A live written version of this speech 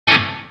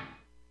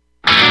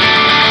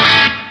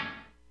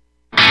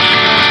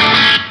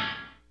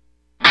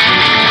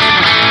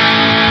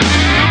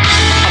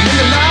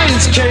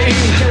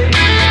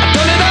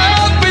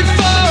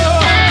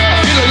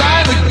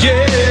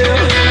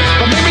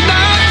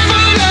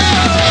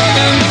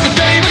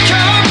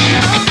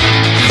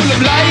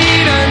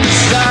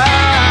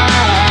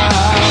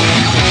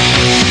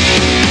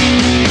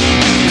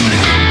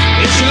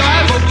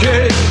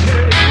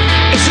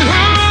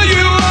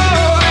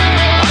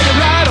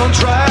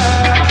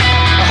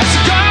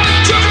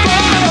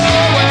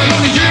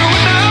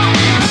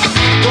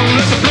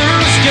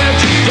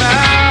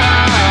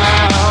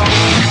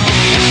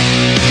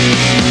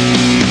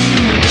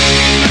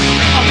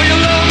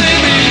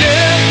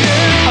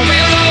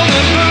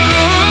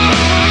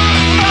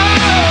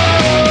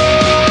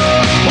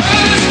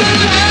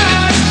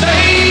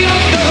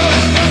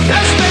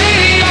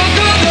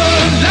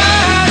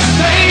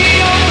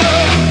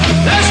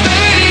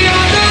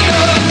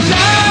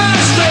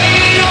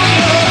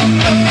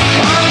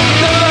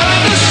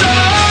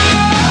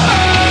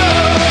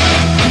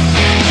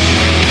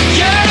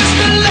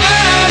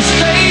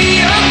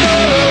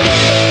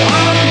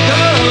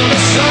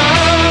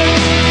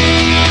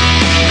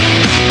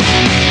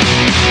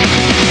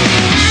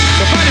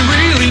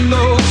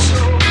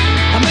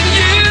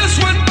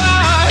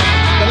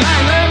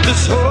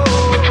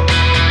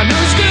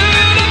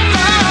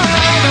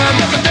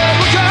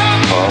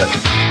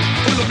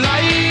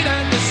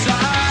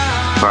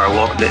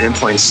to In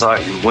Plain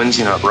Sight, your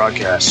Wednesday night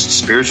broadcast,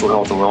 Spiritual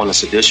Health and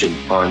Wellness Edition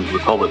on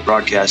Republic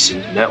Broadcasting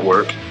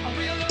Network.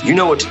 You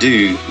know what to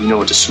do. You know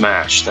what to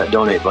smash. That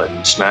donate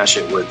button. Smash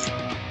it with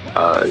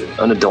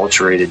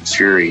unadulterated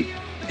fury.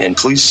 And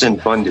please send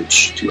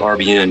fundage to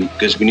RBN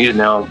because we need it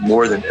now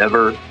more than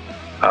ever.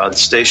 The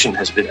station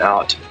has been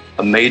out.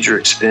 A major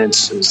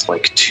expense is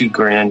like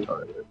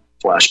 $2,000.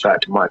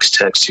 Flashback to Mike's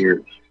text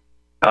here.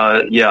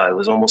 Yeah, it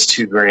was almost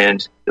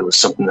 $2,000. It was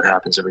something that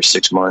happens every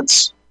 6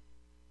 months.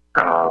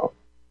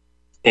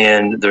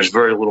 And there's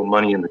very little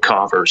money in the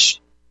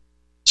coffers.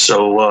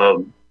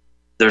 So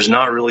there's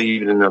not really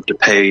even enough to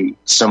pay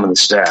some of the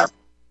staff.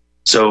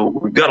 So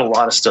we've got a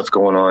lot of stuff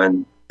going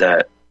on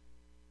that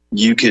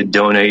you could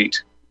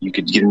donate. You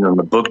could get in on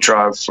the book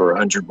drive for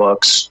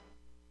 $100.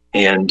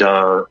 And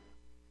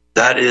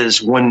that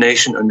is One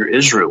Nation Under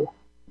Israel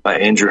by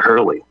Andrew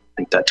Hurley. I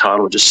think that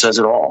title just says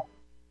it all,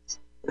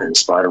 in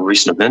spite of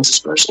recent events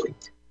especially.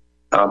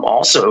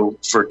 Also,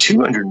 for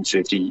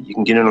 $250, you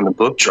can get in on the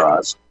book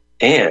drive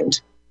and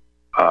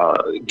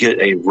get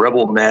a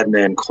Rebel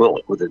Madman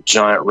quilt with a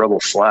giant rebel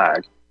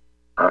flag.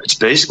 It's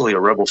basically a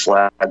rebel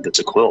flag that's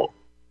a quilt.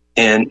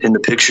 And in the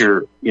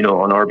picture, you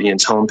know, on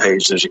RBN's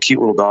homepage, there's a cute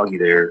little doggy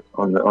there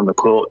on the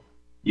quilt.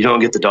 You don't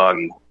get the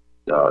doggy.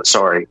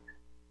 Sorry.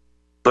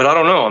 But I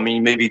don't know. I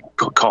mean, maybe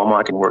call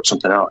Mike and work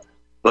something out.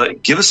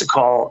 But give us a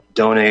call,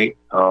 donate.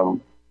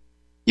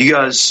 You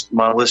guys,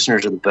 my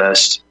listeners, are the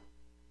best.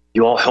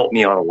 You all helped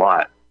me out a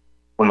lot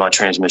when my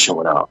transmission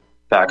went out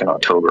back in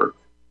October,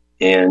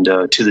 and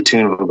to the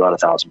tune of about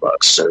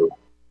 $1,000. So,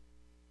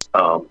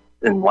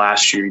 and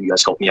last year you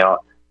guys helped me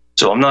out.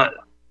 So I'm not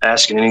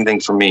asking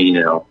anything from me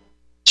now,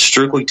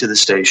 strictly to the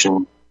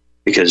station,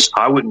 because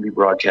I wouldn't be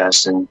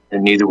broadcasting,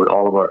 and neither would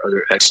all of our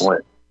other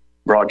excellent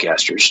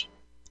broadcasters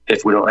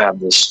if we don't have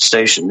this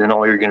station. Then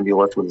all you're going to be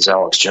left with is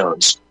Alex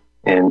Jones,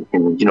 and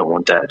you don't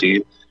want that, do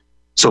you?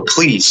 So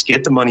please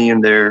get the money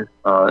in there,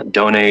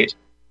 donate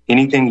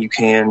anything you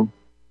can,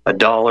 $1,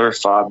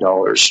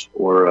 $5,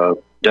 or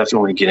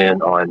definitely get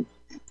in on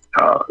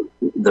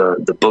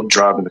the book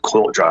drive and the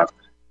quilt drive.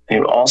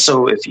 And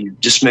also, if you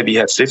just maybe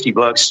have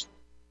 $50,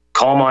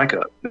 call Mike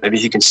up. Maybe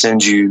he can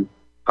send you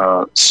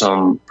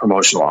some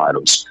promotional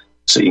items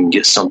so you can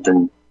get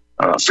something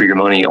for your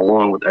money,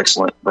 along with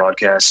excellent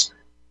broadcasts.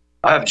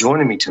 I have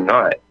joining me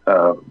tonight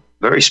a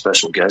very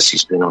special guest.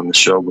 He's been on the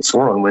show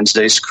before on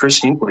Wednesdays, Chris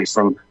Hinkley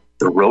from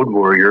the Road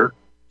Warrior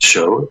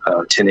show,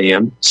 10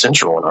 a.m.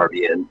 Central on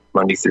RBN,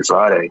 Monday through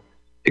Friday.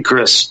 Hey,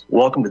 Chris,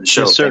 welcome to the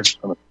show. Yes, sir.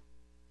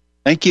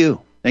 Thank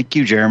you. Thank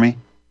you, Jeremy.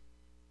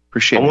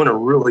 Appreciate it. I want to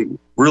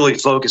really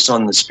focus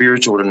on the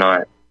spiritual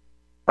tonight.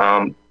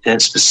 And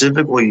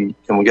specifically,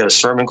 and we got a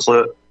sermon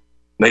clip.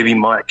 Maybe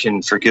Mike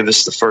can forgive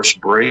us the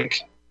first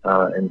break,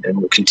 and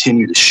we'll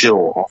continue to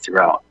shill all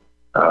throughout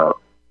the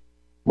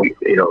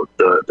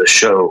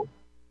show.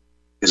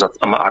 Because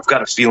I've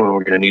got a feeling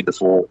we're going to need the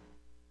full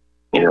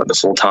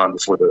time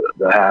before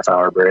the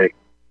half-hour break.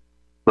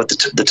 But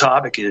the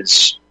topic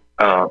is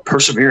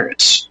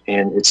perseverance,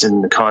 and it's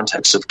in the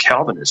context of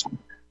Calvinism.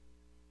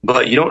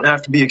 But you don't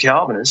have to be a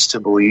Calvinist to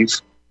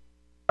believe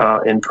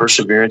in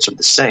perseverance of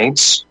the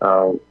saints.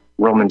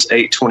 Romans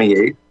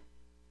 8:28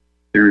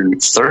 through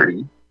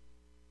 30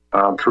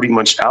 pretty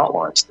much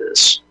outlines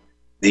this.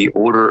 The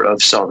order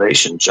of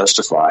salvation: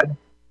 justified,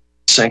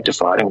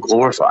 sanctified, and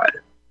glorified.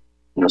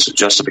 So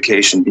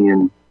justification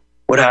being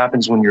what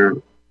happens when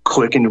you're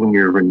quickened, when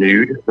you're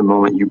renewed, the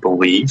moment you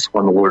believe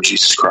on the Lord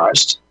Jesus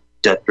Christ,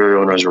 death,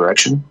 burial, and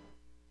resurrection.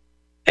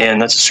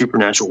 And that's a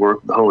supernatural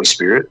work of the Holy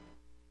Spirit.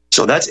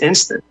 So that's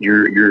instant.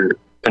 You're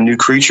a new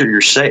creature, you're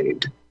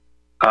saved.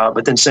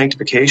 But then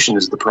sanctification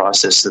is the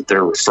process that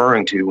they're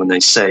referring to when they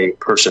say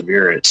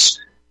perseverance.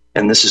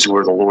 And this is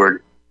where the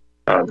Lord,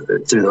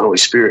 through the Holy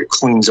Spirit,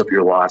 cleans up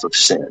your life of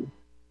sin.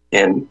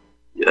 And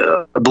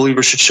a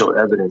believer should show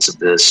evidence of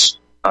this.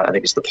 I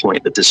think it's the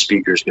point that this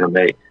speaker is going to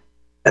make.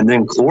 And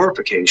then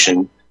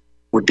glorification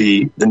would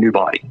be the new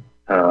body.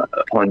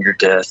 Upon your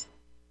death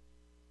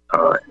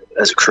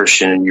as a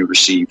Christian, and you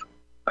receive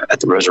at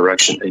the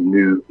resurrection a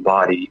new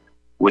body,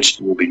 which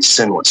will be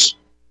sinless.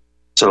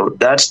 So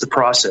that's the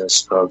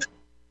process of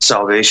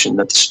salvation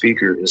that the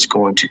speaker is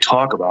going to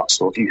talk about.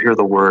 So if you hear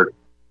the word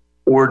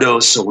ordo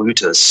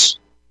salutis,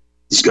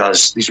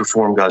 these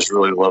Reformed guys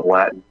really love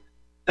Latin.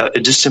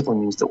 It just simply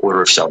means the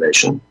order of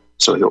salvation.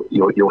 So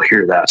you'll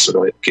hear that, so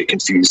don't get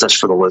confused. That's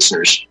for the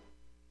listeners.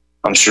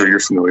 I'm sure you're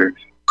familiar.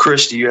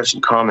 Chris, do you have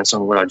some comments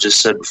on what I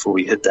just said before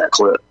we hit that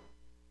clip?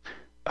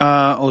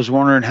 I was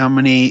wondering how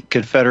many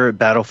Confederate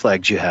battle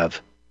flags you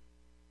have.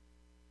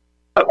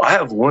 I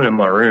have one in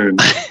my room,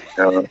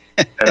 and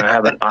I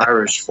have an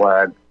Irish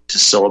flag to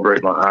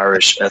celebrate my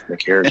Irish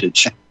ethnic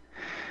heritage.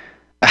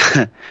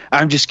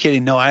 I'm just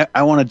kidding. No,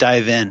 I want to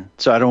dive in,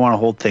 so I don't want to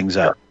hold things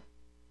up.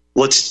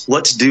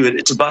 Let's do it.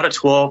 It's about a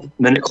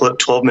 12-minute clip,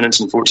 12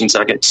 minutes and 14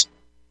 seconds.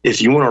 If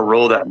you want to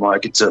roll that,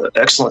 Mike, it's an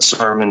excellent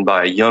sermon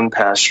by a young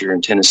pastor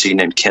in Tennessee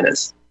named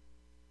Kenneth.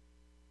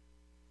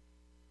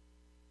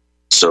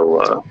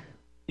 So,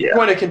 Yeah.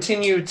 We're going to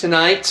continue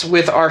tonight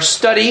with our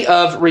study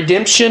of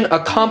redemption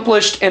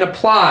accomplished and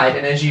applied.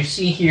 And as you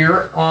see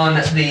here on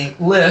the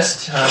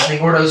list, the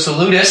Ordo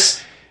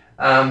Salutis,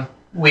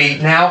 we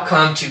now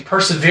come to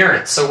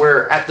perseverance. So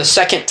we're at the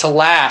second to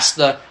last,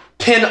 the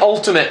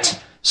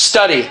penultimate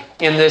study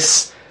in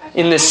this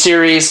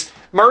series.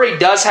 Murray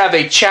does have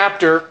a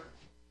chapter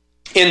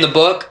in the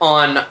book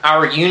on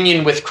our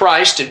union with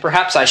Christ, and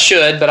perhaps I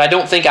should, but I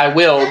don't think I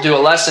will do a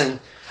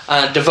lesson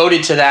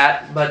devoted to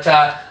that. But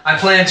I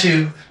plan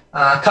to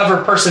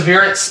cover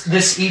perseverance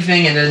this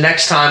evening, and then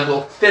next time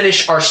we'll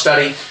finish our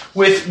study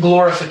with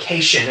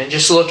glorification and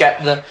just look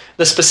at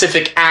the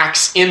specific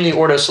acts in the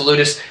Ordo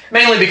Salutis,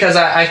 mainly because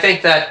I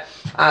think that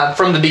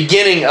from the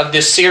beginning of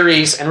this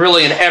series, and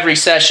really in every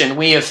session,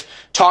 we have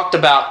talked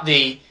about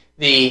the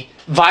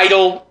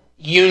vital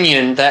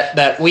union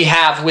that we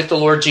have with the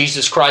Lord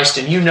Jesus Christ,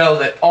 and you know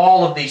that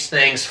all of these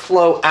things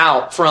flow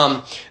out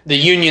from the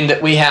union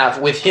that we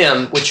have with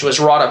Him, which was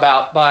wrought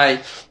about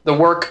by the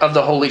work of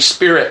the Holy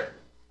Spirit.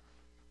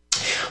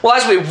 Well,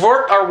 as we've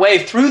worked our way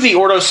through the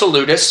Ordo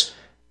Salutis,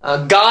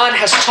 God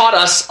has taught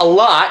us a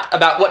lot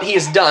about what He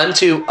has done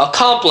to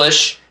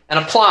accomplish and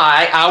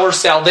apply our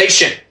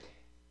salvation.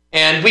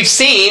 And we've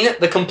seen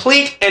the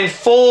complete and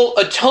full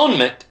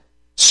atonement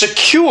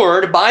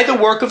secured by the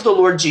work of the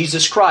Lord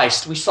Jesus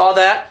Christ. We saw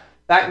that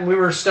back when we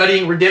were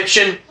studying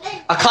redemption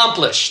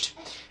accomplished.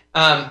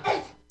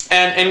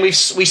 And we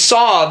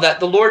saw that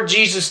the Lord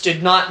Jesus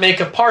did not make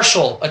a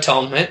partial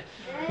atonement,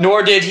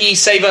 nor did He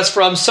save us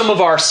from some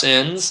of our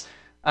sins.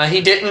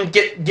 He didn't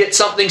get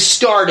something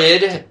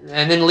started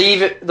and then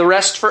leave the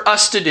rest for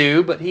us to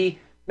do, but He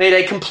made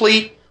a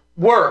complete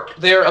work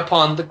there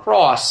upon the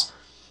cross.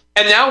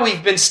 And now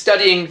we've been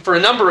studying for a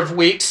number of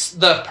weeks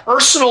the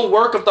personal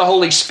work of the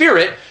Holy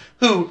Spirit,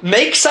 who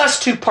makes us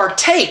to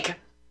partake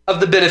of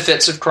the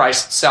benefits of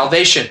Christ's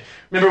salvation.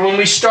 Remember when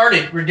we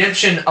started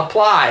Redemption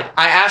Applied,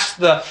 I asked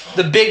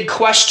the big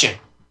question: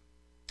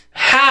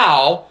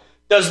 how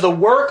does the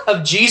work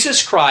of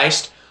Jesus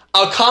Christ,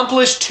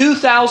 accomplished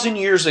 2,000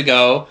 years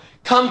ago,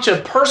 come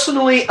to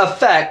personally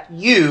affect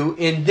you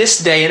in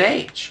this day and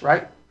age,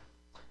 right?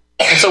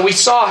 And so we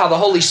saw how the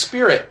Holy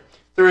Spirit,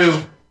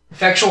 through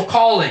effectual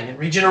calling and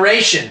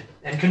regeneration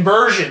and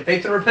conversion,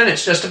 faith and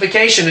repentance,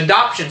 justification,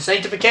 adoption,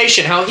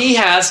 sanctification, how He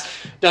has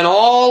done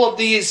all of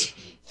these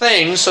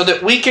things so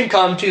that we can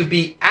come to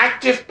be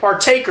active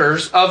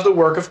partakers of the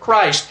work of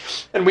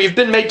Christ. And we've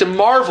been made to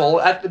marvel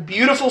at the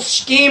beautiful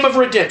scheme of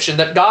redemption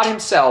that God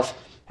Himself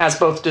has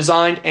both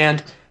designed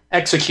and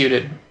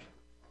executed.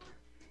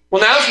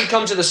 Well, now as we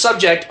come to the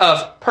subject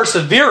of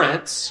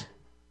perseverance,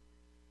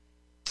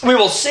 we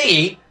will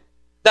see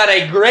that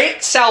a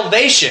great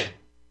salvation,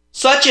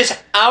 such as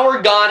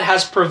our God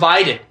has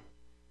provided,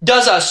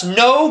 does us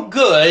no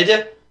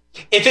good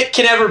if it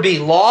can ever be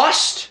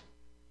lost,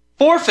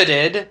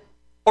 forfeited,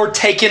 or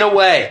taken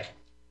away.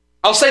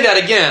 I'll say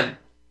that again.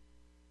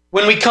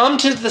 When we come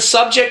to the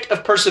subject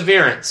of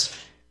perseverance,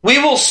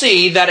 we will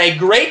see that a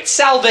great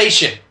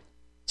salvation,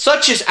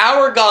 such as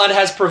our God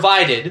has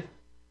provided,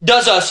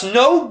 does us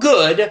no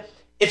good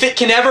if it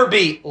can ever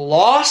be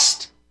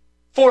lost,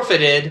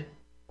 forfeited,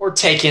 or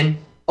taken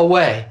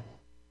away.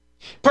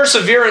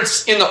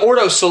 Perseverance in the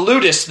Ordo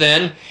Salutis,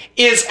 then,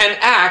 is an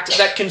act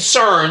that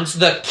concerns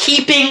the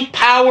keeping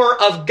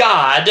power of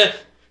God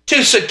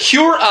to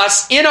secure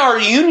us in our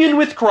union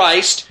with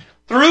Christ,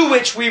 through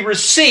which we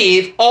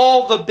receive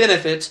all the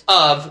benefits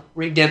of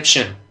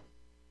redemption.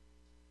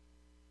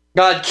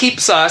 God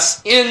keeps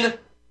us in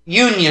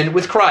union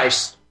with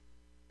Christ.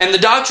 And the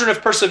doctrine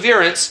of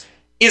perseverance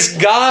is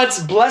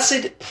God's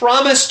blessed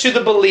promise to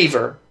the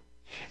believer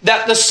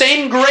that the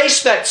same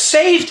grace that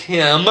saved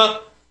him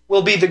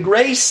will be the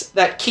grace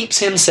that keeps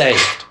him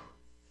saved.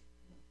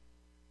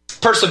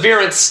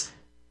 Perseverance,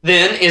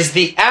 then, is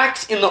the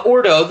act in the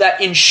Ordo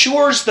that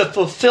ensures the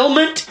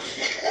fulfillment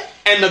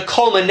and the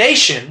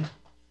culmination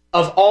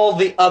of all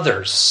the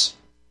others.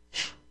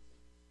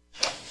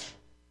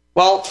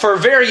 Well, for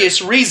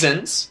various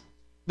reasons,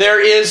 there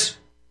is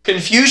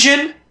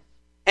confusion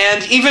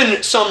and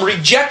even some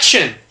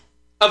rejection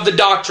of the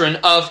doctrine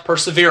of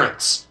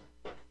perseverance.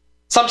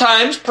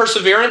 Sometimes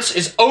perseverance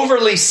is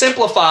overly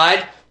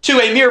simplified to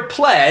a mere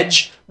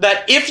pledge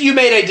that if you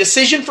made a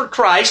decision for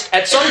Christ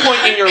at some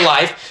point in your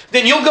life,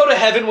 then you'll go to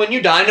heaven when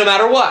you die no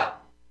matter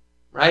what.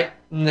 Right?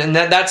 And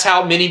that's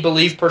how many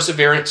believe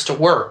perseverance to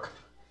work.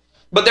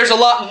 But there's a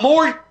lot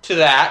more to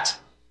that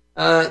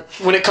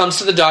when it comes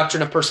to the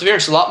doctrine of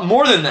perseverance. A lot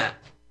more than that.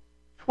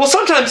 Well,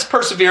 sometimes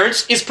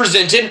perseverance is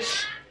presented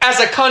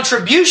as a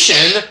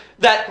contribution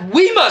that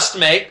we must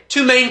make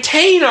to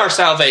maintain our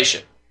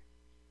salvation.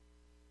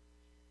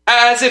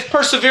 As if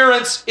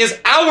perseverance is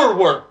our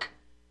work.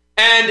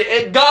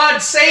 And God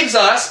saves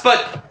us,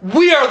 but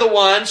we are the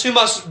ones who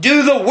must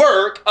do the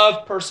work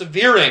of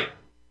persevering.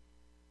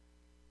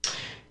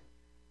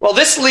 Well,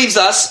 this leaves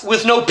us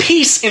with no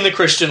peace in the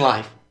Christian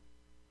life.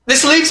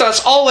 This leaves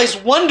us always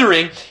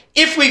wondering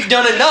if we've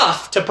done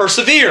enough to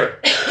persevere.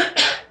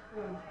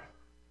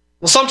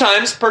 Well,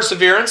 sometimes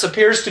perseverance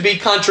appears to be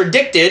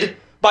contradicted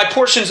by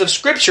portions of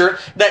Scripture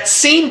that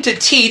seem to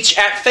teach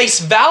at face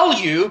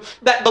value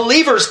that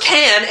believers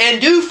can and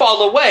do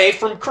fall away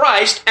from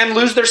Christ and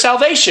lose their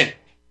salvation.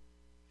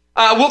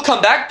 We'll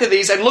come back to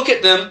these and look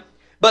at them,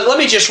 but let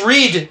me just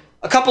read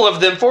a couple of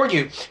them for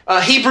you.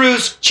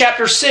 Hebrews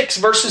chapter 6,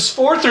 verses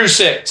 4 through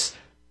 6.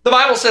 The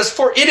Bible says,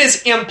 "For it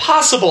is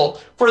impossible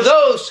for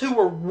those who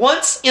were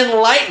once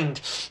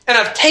enlightened and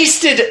have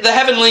tasted the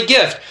heavenly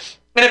gift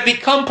and have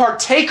become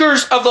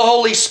partakers of the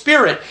Holy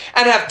Spirit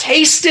and have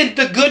tasted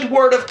the good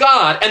word of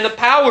God and the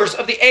powers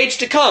of the age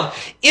to come,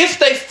 if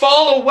they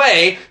fall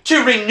away,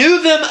 to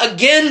renew them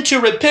again to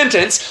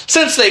repentance,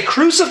 since they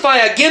crucify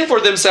again for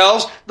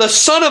themselves the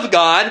Son of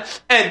God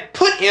and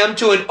put him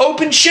to an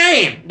open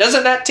shame."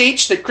 Doesn't that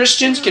teach that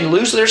Christians can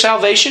lose their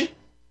salvation?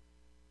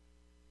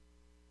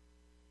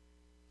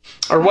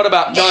 Or what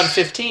about John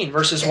 15,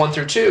 verses 1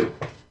 through 2?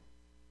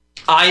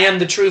 "I am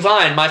the true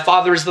vine, my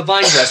Father is the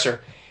vine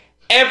dresser.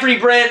 Every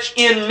branch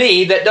in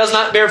me that does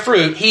not bear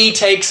fruit, he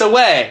takes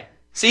away."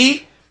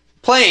 See?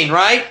 Plain,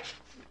 right?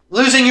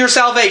 Losing your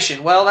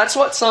salvation. Well, that's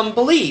what some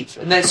believe.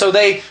 And then, so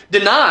they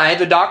deny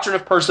the doctrine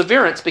of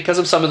perseverance because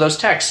of some of those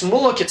texts. And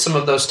we'll look at some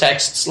of those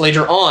texts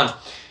later on.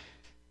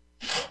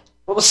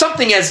 But with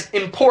something as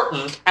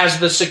important as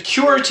the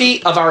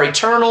security of our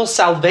eternal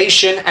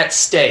salvation at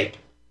stake,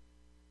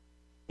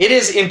 it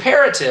is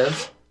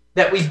imperative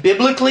that we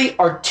biblically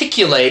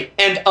articulate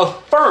and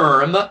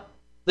affirm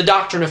the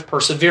doctrine of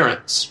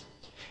perseverance.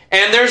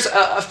 And there's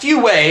a few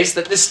ways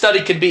that this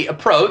study could be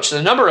approached,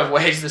 a number of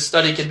ways this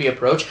study could be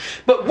approached,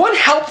 but one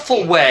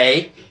helpful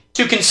way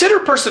to consider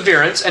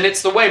perseverance, and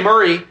it's the way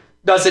Murray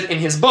does it in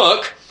his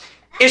book,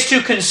 is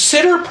to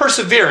consider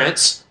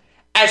perseverance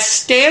as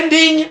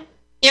standing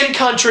in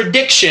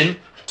contradiction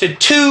to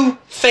two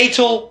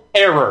fatal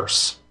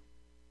errors.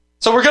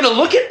 So we're going to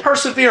look at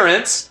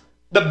perseverance,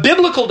 the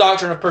biblical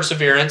doctrine of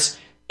perseverance,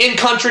 in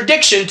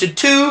contradiction to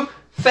two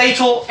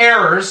fatal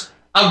errors.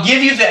 I'll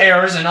give you the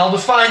errors and I'll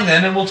define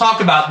them and we'll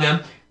talk about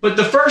them. But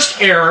the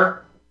first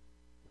error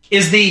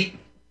is the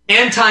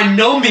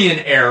antinomian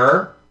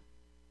error.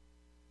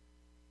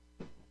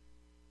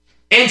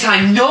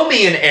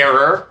 Antinomian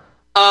error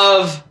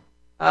of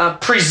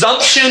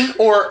presumption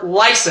or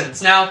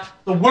license. Now,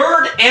 the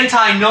word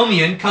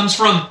antinomian comes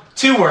from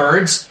two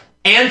words,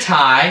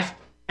 anti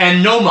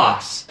and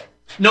nomos.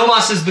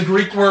 Nomos is the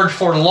Greek word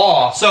for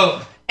law.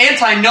 So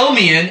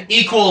antinomian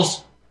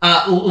equals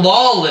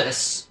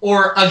lawless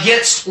or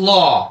against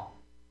law.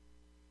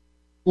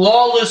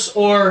 Lawless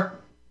or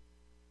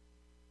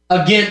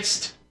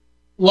against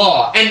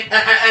law. And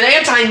an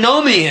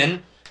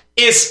antinomian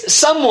is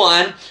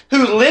someone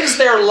who lives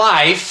their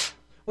life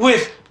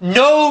with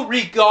no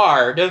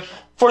regard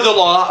for the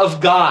law of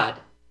God.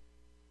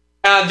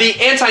 The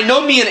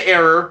antinomian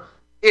error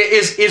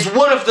is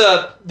one of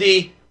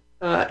the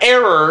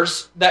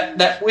errors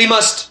that we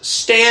must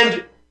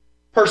stand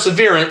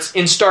perseverance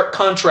in stark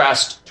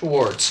contrast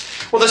towards.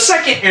 Well, the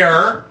second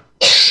error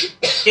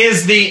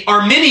is the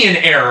Arminian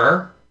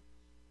error,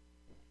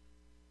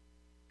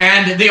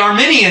 and the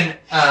Arminian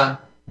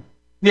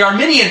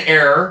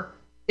error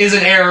is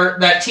an error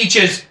that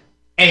teaches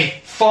a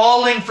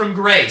falling from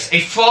grace, a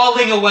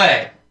falling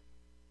away.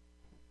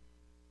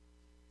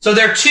 So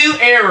there are two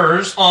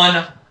errors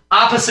on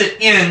opposite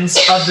ends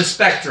of the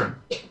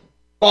spectrum: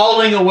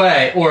 falling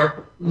away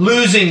or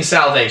losing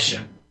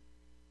salvation.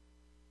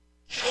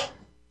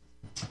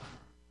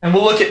 And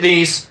we'll look at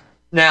these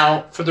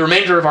now for the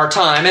remainder of our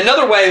time.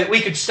 Another way that we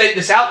could state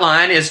this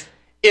outline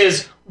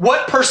is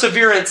what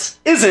perseverance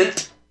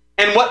isn't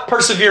and what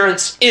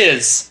perseverance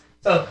is.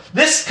 So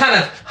this kind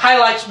of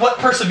highlights what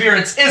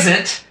perseverance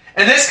isn't,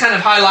 and this kind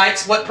of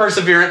highlights what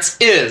perseverance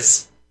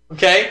is.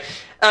 Okay?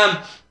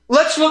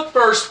 Let's look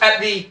first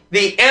at the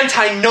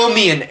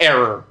antinomian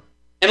error.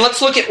 And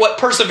let's look at what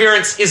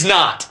perseverance is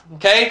not.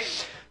 Okay?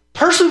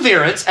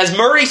 Perseverance, as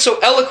Murray so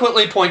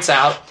eloquently points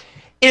out,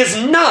 is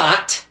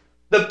not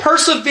the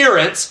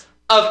perseverance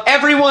of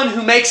everyone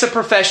who makes a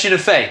profession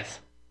of faith.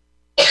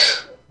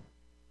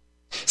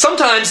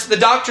 Sometimes the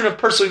doctrine of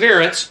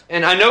perseverance,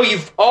 and I know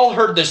you've all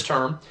heard this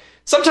term,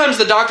 sometimes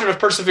the doctrine of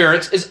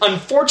perseverance is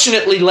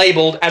unfortunately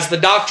labeled as the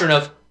doctrine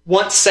of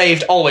once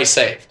saved, always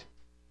saved.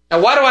 Now,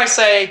 why do I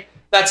say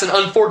that's an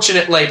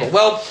unfortunate label?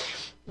 Well,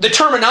 the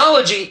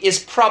terminology is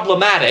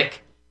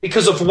problematic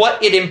because of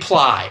what it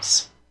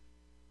implies.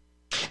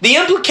 The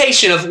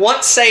implication of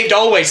once saved,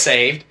 always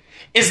saved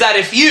is that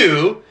if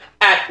you,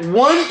 at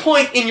one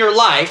point in your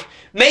life,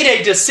 made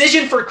a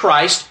decision for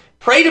Christ,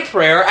 prayed a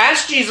prayer,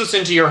 asked Jesus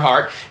into your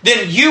heart,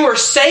 then you are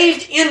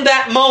saved in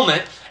that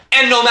moment,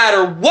 and no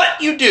matter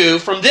what you do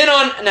from then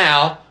on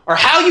now, or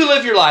how you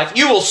live your life,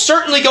 you will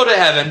certainly go to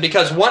heaven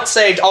because once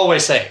saved,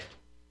 always saved.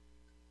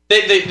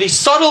 The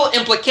subtle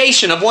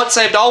implication of once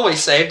saved,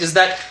 always saved is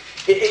that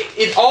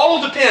It all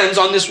depends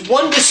on this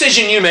one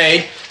decision you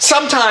made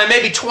sometime,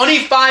 maybe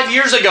 25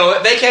 years ago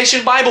at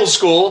Vacation Bible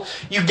School.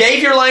 You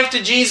gave your life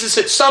to Jesus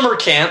at summer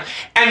camp,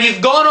 and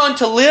you've gone on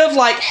to live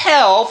like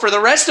hell for the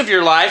rest of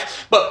your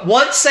life, but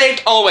once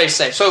saved, always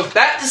saved. So if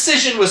that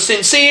decision was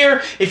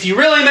sincere, if you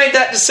really made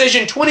that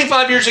decision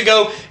 25 years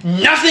ago,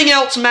 nothing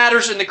else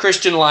matters in the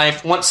Christian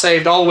life. Once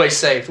saved, always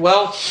saved.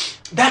 Well,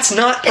 that's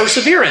not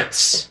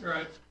perseverance.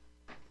 Right.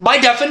 By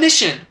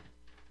definition.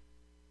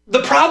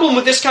 The problem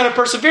with this kind of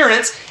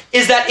perseverance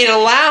is that it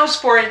allows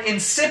for an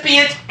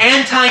incipient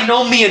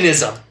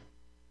antinomianism,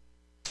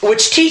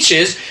 which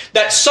teaches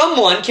that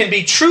someone can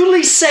be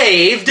truly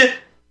saved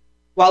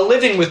while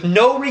living with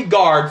no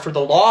regard for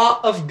the law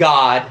of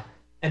God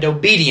and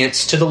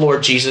obedience to the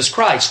Lord Jesus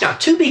Christ. Now,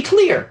 to be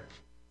clear,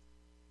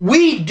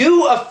 we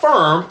do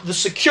affirm the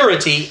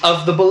security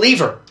of the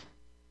believer.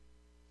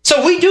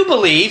 So we do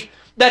believe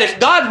that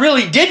if God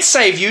really did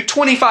save you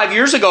 25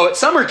 years ago at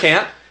summer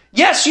camp,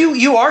 yes,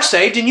 you are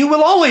saved and you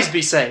will always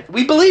be saved.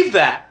 We believe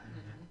that.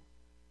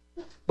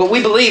 But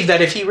we believe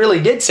that if He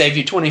really did save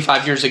you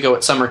 25 years ago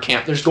at summer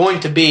camp, there's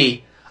going to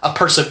be a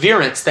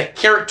perseverance that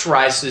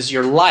characterizes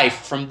your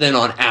life from then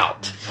on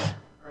out.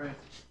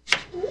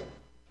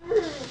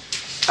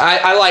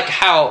 I like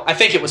how, I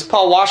think it was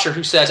Paul Washer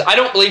who says, I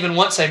don't believe in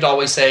once saved,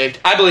 always saved.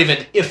 I believe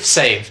in if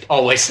saved,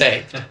 always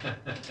saved.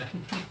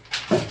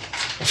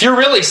 If you're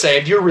really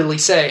saved, you're really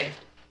saved.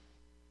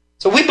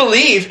 So we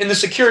believe in the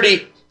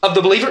security of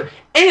the believer,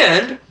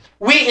 and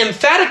we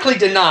emphatically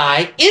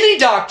deny any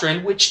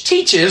doctrine which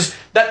teaches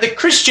that the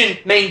Christian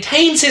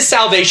maintains his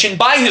salvation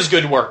by his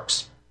good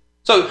works.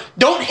 So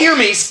don't hear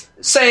me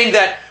saying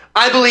that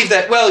I believe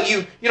that, well,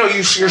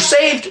 you're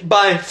saved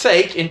by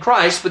faith in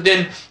Christ, but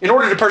then in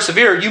order to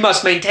persevere, you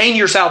must maintain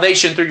your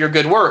salvation through your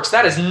good works.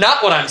 That is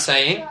not what I'm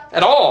saying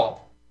at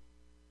all.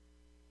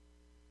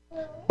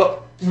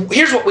 But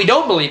here's what we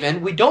don't believe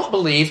in. We don't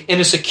believe in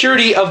a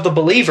security of the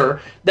believer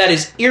that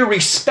is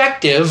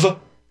irrespective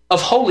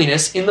of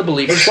holiness in the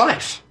believer's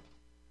life.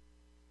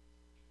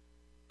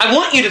 I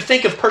want you to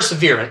think of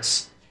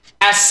perseverance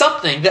as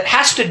something that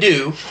has to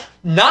do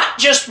not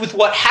just with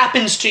what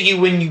happens to you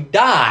when you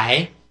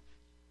die,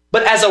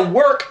 but as a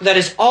work that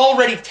is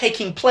already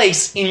taking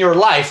place in your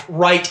life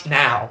right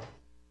now.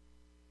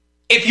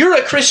 If you're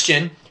a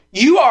Christian,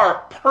 you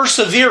are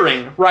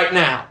persevering right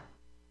now.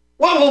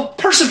 Well,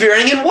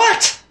 persevering in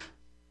what?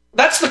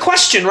 That's the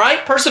question,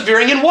 right?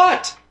 Persevering in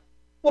what?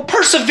 Well,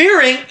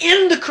 persevering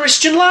in the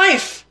Christian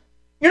life.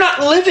 You're not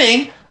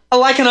living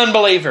like an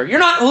unbeliever. You're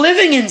not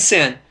living in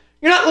sin.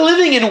 You're not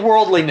living in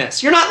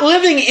worldliness. You're not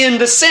living in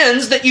the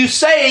sins that you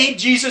say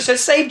Jesus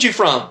has saved you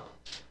from.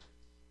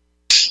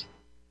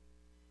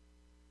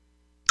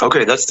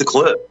 Okay, that's the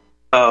clip.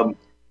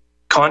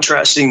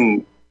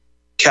 Contrasting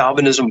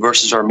Calvinism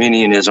versus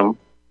Arminianism,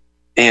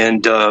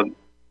 and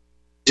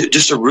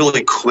just a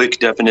really quick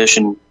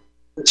definition.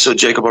 So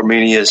Jacob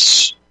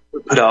Arminius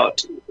put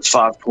out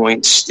 5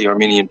 points, the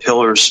Arminian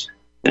pillars,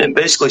 and it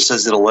basically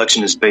says that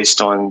election is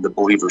based on the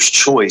believer's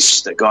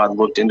choice, that God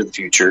looked into the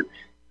future,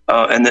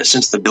 and that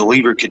since the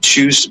believer could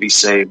choose to be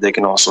saved, they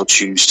can also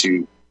choose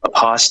to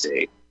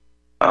apostate.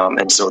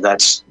 And so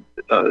that's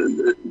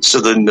so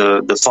then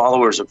the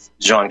followers of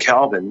John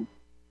Calvin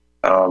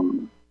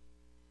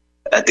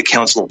at the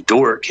Council of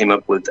Dort came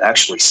up with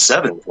actually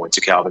 7 points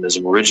of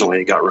Calvinism.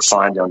 Originally, it got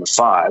refined down to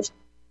 5,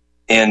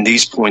 and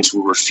these points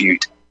will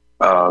refute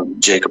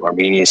Jacob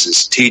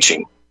Arminius'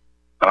 teaching.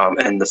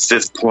 And the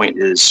 5th point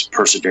is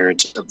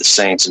perseverance of the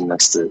saints, and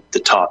that's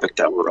the topic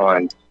that we're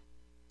on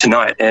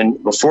tonight.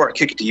 And before I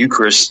kick it to you,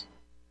 Chris,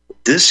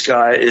 this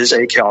guy is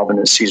a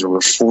Calvinist. He's a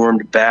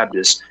Reformed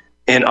Baptist.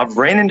 And I've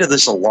ran into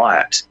this a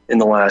lot in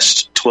the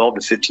last 12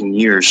 to 15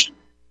 years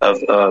of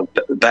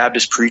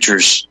Baptist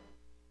preachers,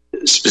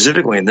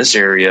 specifically in this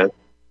area,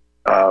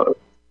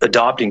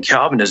 adopting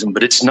Calvinism,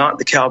 but it's not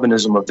the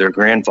Calvinism of their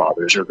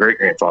grandfathers or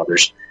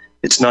great-grandfathers.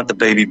 It's not the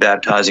baby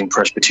baptizing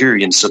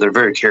Presbyterians, so they're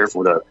very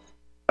careful to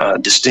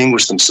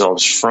distinguish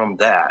themselves from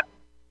that.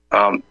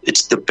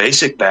 It's the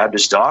basic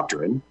Baptist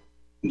doctrine,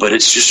 but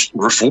it's just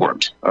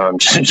Reformed,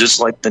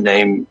 just like the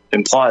name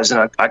implies.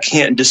 And I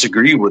can't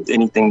disagree with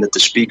anything that the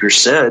speaker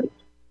said,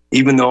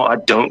 even though I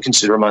don't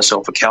consider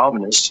myself a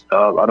Calvinist.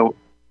 I don't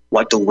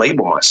like to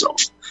label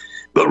myself.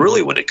 But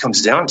really what it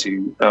comes down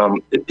to,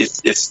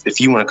 if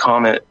you want to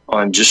comment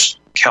on just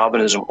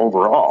Calvinism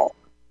overall,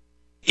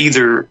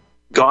 either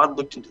God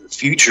looked into the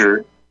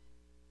future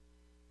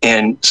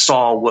and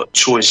saw what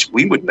choice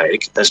we would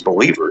make as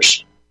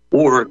believers,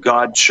 or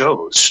God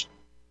chose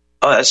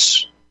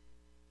us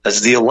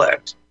as the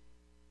elect.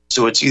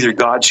 So it's either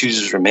God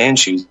chooses or man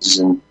chooses.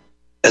 And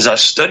as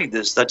I've studied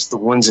this, that's the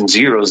ones and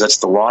zeros. That's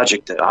the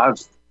logic that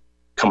I've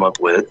come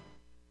up with.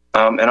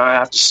 And I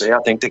have to say, I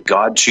think that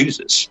God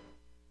chooses.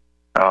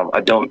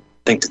 I don't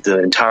think that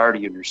the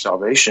entirety of your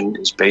salvation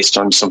is based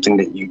on something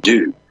that you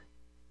do.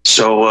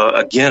 So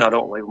again, I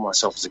don't label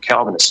myself as a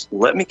Calvinist.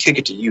 Let me kick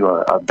it to you.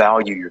 I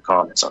value your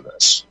comments on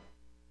this.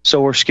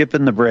 So we're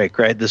skipping the break,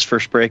 right? This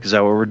first break, is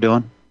that what we're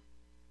doing?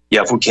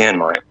 Yeah, if we can,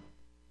 Mike.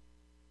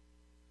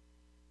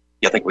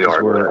 Yeah, I think we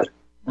are. We're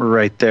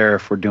right there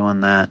if we're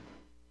doing that.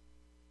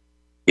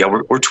 Yeah,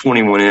 we're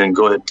 21 in.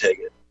 Go ahead and take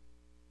it.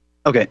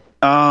 Okay.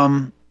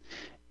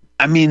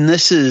 I mean,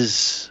 this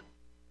is,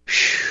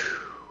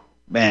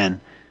 man.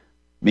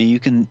 I mean, you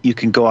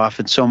can go off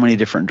in so many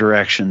different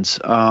directions.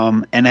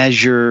 And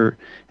as you're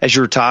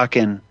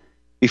talking,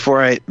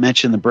 before I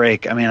mention the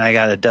break, I mean, I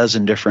got a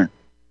dozen different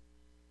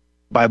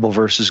Bible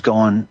verses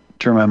going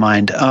through my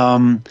mind.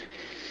 John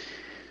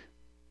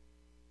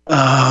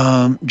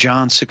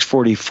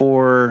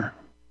 6:44.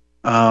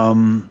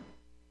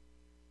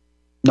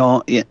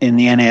 No, in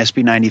the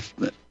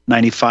NASB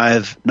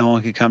 95, no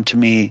one can come to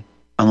me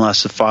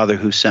unless the Father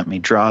who sent me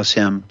draws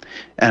him,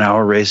 and I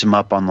will raise him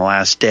up on the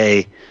last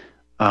day.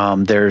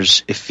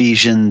 There's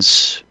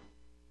Ephesians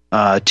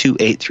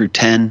 2:8 through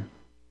 10.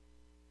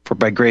 For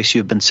by grace you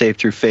have been saved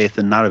through faith,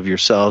 and not of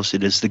yourselves.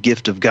 It is the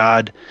gift of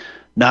God,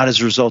 not as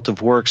a result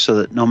of works, so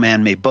that no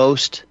man may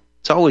boast.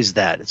 It's always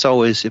that. It's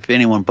always, if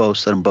anyone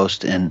boasts, let him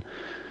boast in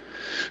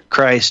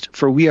Christ.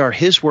 For we are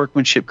his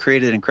workmanship,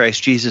 created in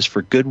Christ Jesus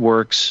for good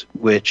works,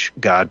 which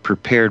God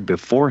prepared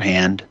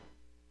beforehand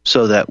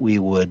so that we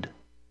would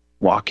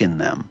walk in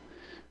them.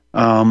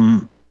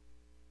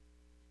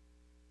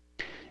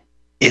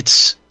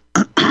 It's,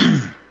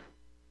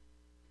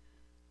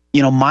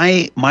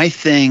 my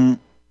thing,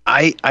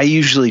 I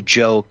usually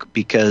joke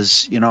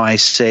because, I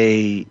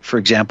say, for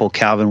example,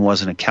 Calvin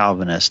wasn't a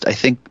Calvinist. I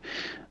think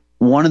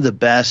one of the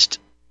best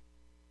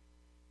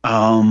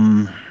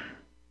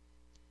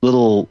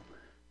little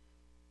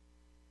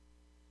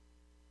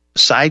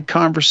side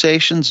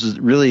conversations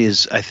really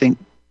is, I think,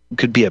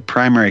 could be a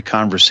primary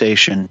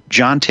conversation.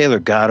 John Taylor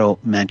Gatto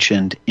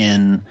mentioned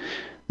in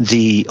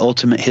the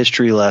Ultimate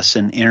History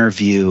Lesson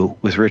interview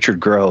with Richard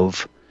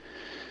Grove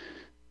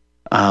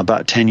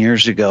about 10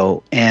 years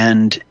ago.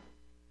 And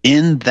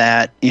in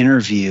that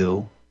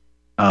interview,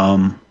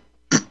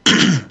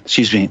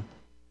 excuse me,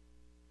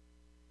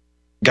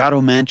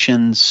 Gatto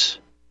mentions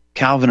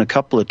Calvin a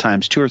couple of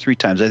times, 2 or 3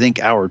 times, I think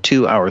hour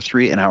 2, hour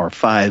 3, and hour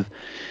 5.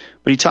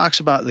 But he talks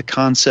about the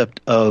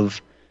concept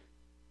of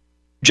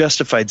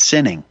justified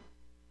sinning.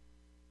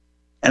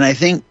 And I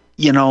think,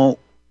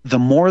 the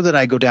more that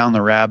I go down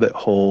the rabbit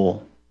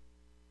hole,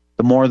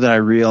 the more that I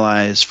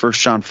realize 1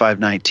 John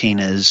 5:19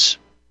 is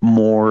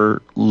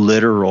more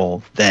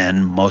literal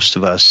than most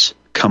of us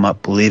come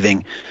up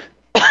believing.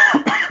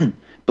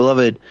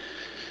 Beloved,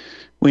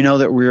 we know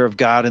that we are of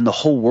God, and the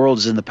whole world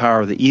is in the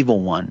power of the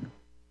evil one.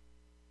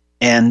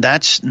 And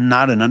that's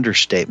not an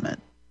understatement.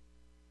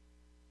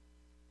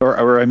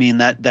 Or I mean,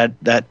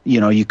 that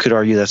you could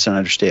argue that's an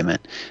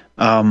understatement.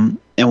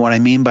 And what I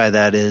mean by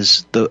that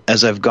is,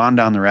 as I've gone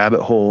down the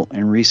rabbit hole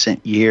in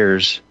recent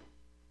years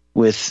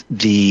with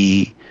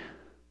the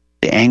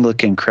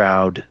Anglican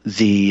crowd,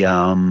 the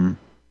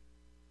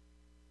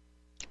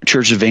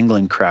Church of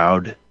England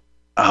crowd,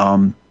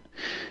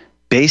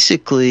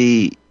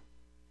 basically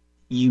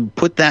you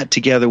put that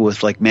together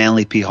with like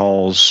Manly P.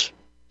 Hall's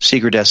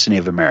Secret Destiny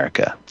of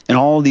America and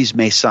all these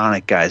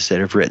Masonic guys that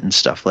have written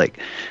stuff like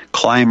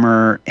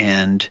Clymer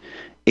and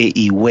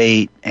A.E.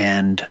 Waite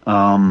and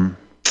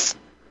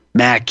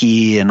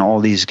Mackey and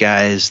all these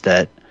guys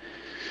that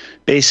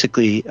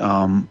basically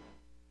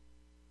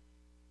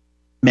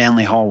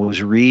Manly Hall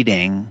was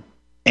reading,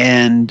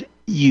 and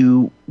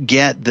you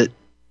get that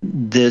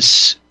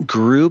this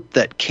group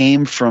that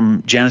came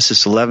from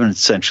Genesis 11,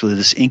 essentially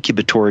this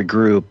incubatory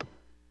group,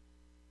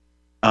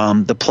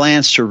 the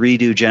plans to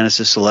redo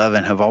Genesis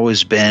 11 have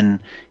always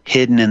been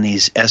hidden in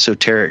these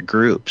esoteric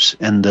groups,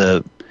 and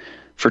the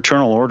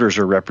fraternal orders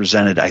are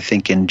represented, I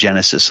think, in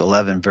Genesis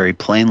 11 very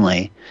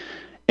plainly.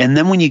 And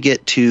then when you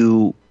get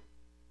to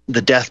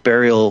the death,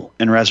 burial,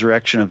 and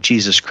resurrection of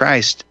Jesus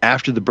Christ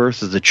after the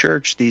birth of the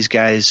church, these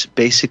guys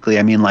basically,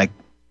 I mean, like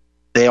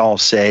they all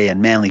say,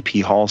 and Manly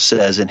P. Hall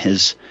says in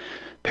his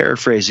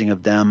paraphrasing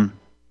of them,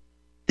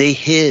 they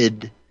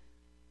hid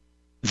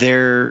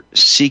their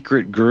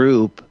secret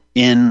group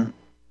in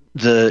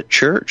the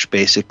church,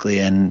 basically.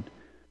 And,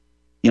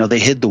 they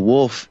hid the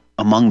wolf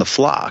among the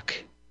flock.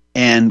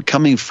 And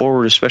coming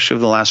forward, especially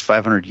over the last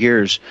 500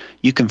 years,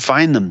 you can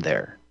find them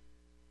there.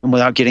 And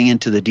without getting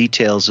into the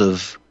details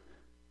of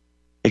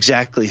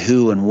exactly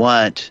who and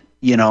what,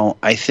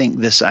 I think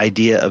this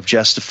idea of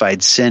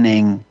justified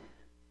sinning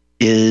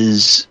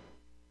is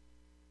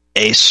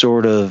a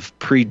sort of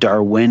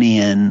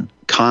pre-Darwinian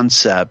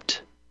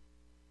concept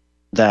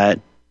that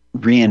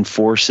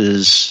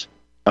reinforces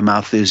a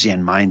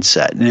Malthusian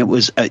mindset. And it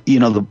was,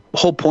 the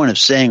whole point of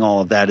saying all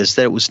of that is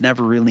that it was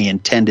never really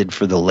intended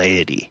for the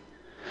laity.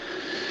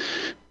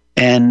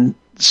 And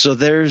so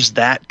there's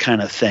that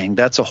kind of thing.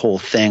 That's a whole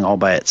thing all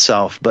by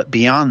itself. But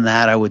beyond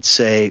that, I would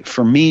say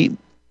for me,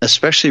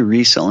 especially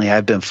recently,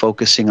 I've been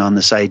focusing on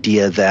this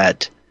idea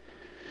that,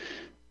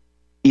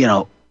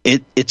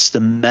 it's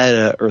the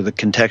meta or the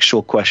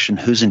contextual question,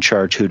 who's in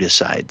charge, who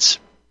decides?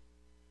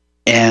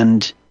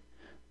 And,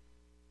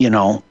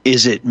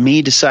 is it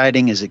me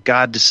deciding? Is it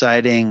God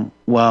deciding?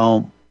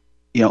 Well,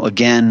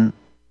 again,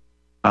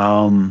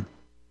 John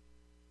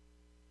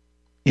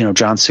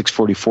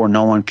 6:44,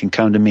 no one can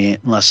come to me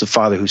unless the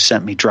Father who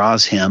sent me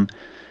draws him.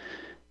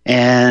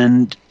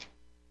 But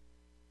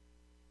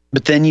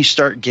then you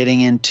start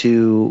getting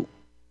into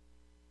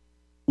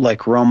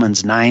like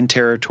Romans 9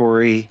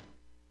 territory,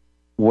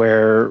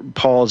 where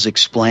Paul's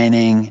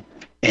explaining,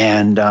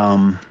 and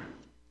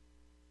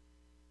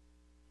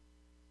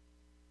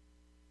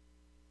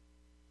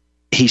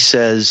he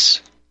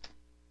says,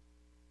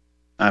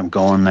 I'm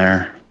going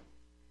there.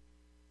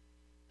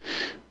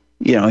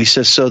 He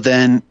says, so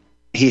then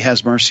he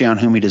has mercy on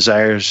whom he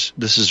desires.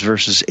 This is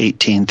verses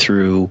 18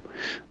 through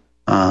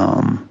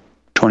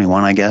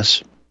 21, I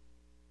guess.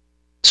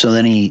 So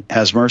then he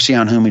has mercy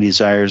on whom he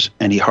desires,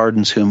 and he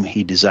hardens whom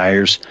he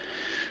desires.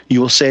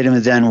 You will say to me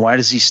then, why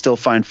does he still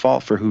find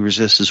fault, for who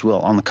resists his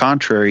will? On the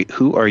contrary,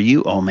 who are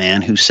you, O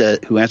man,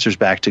 who answers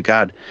back to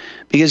God?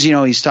 Because,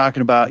 he's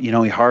talking about, he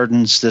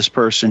hardens this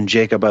person,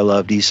 Jacob I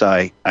loved,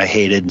 Esau I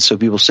hated. And so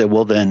people say,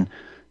 well then,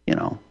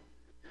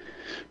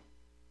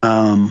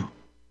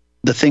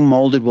 the thing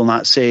molded will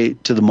not say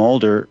to the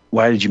molder,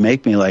 why did you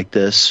make me like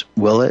this?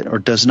 Will it? Or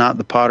does not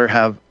the potter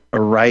have a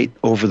right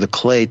over the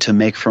clay to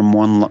make from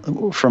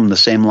the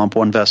same lump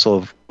one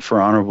vessel for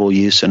honorable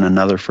use and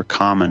another for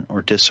common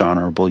or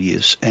dishonorable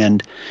use?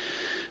 And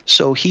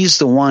so he's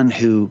the one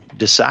who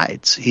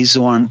decides. He's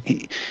the one.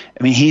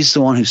 He's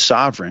the one who's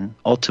sovereign.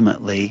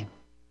 Ultimately,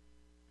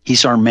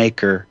 he's our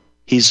maker.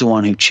 He's the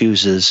one who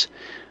chooses.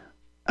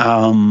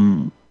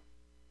 And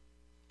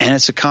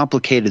it's a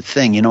complicated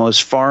thing, as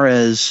far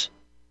as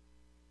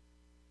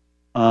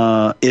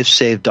if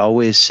saved,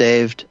 always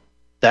saved.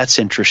 That's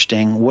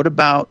interesting. What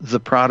about the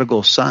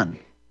prodigal son?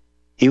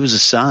 He was a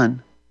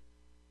son.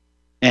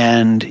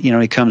 And,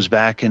 he comes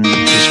back and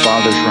his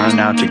father's running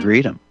out to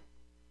greet him.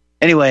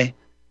 Anyway,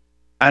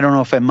 I don't know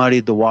if I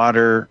muddied the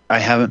water. I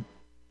haven't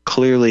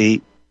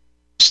clearly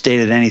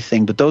stated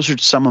anything, but those are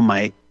some of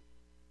my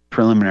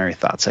preliminary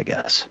thoughts, I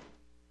guess.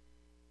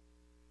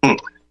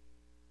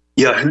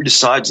 Yeah, who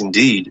decides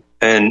indeed?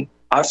 And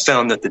I've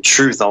found that the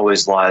truth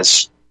always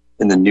lies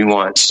in the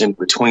nuance in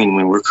between.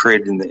 When we're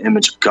created in the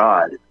image of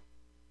God,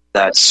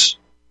 that's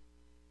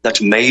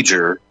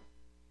major,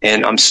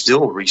 and I'm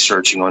still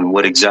researching on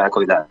what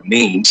exactly that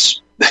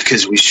means,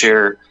 because we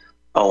share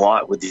a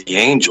lot with the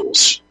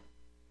angels,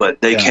 but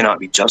they cannot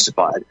be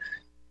justified.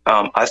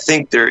 I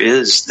think there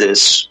is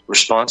this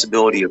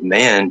responsibility of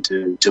man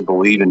to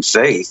believe in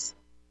faith,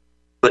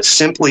 but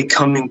simply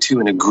coming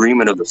to an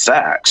agreement of the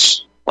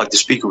facts, like the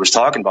speaker was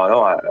talking about.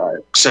 I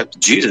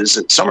accepted Jesus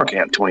at summer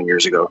camp 20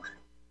 years ago.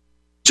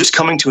 Just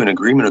coming to an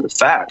agreement of the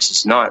facts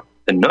is not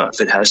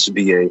enough. It has to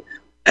be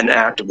an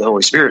act of the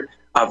Holy Spirit.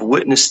 I've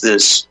witnessed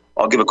this.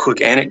 I'll give a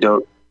quick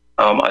anecdote.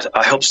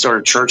 I helped start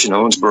a church in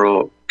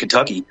Owensboro,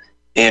 Kentucky,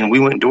 and we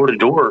went door to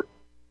door,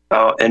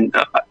 and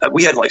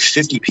we had like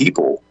 50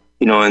 people,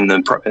 in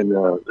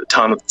the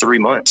time of 3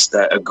 months,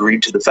 that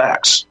agreed to the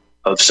facts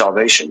of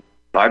salvation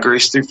by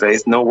grace through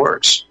faith, no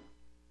works.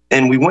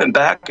 And we went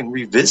back and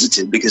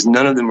revisited because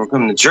none of them were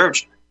coming to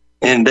church,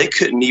 and they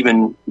couldn't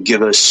even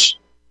give us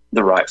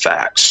the right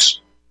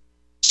facts.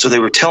 So they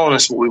were telling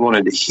us what we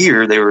wanted to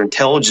hear. They were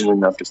intelligent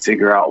enough to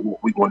figure out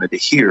what we wanted to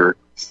hear,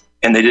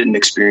 and they didn't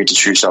experience a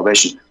true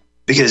salvation.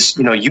 Because,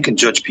 you can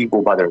judge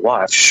people by their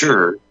life,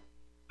 sure,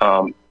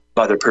 by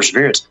their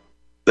perseverance,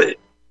 but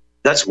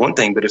that's one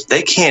thing. But if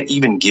they can't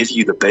even give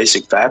you the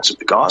basic facts of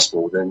the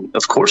gospel, then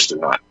of course they're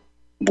not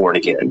born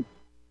again.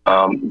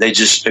 They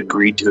just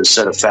agreed to a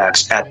set of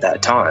facts at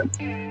that time.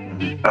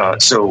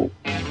 So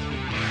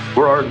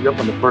we're already up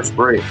on the first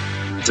break.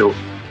 So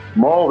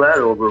mull that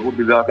over. We'll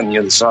be back on the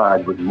other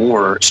side with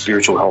more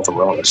spiritual health and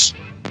wellness.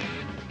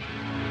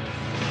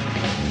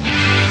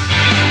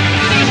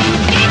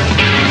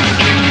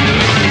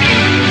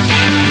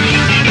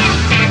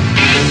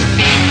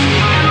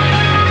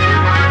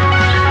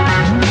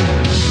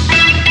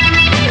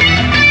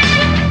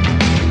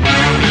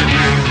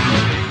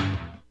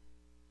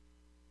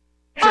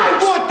 I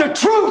want the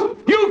truth.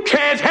 You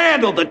can't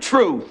handle the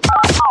truth.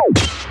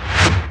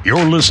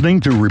 You're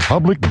listening to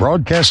Republic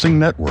Broadcasting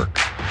Network.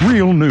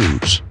 Real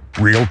news,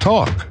 real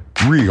talk,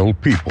 real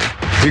people.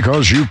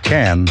 Because you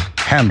can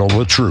handle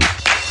the truth.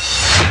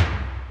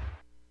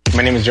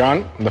 My name is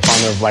John. I'm the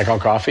founder of Blackout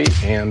Coffee,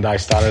 and I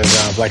started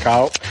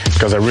Blackout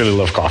because I really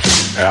love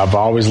coffee. I've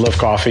always loved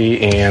coffee,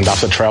 and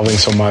after traveling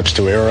so much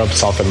to Europe,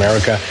 South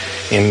America,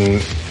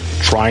 and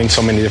trying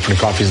so many different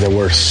coffees that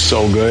were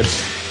so good,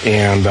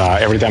 and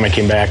every time I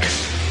came back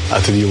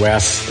to the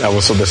U.S., I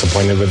was so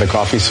disappointed with the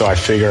coffee, so I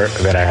figured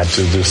that I had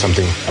to do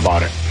something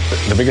about it.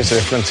 The biggest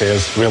difference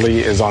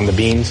is on the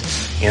beans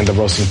and the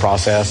roasting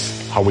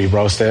process, how we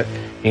roast it,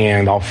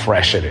 and how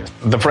fresh it is.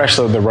 The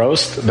fresher the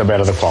roast, the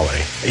better the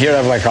quality. Here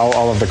I have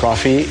all of the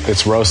coffee.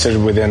 It's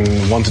roasted within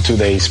 1 to 2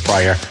 days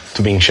prior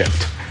to being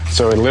shipped.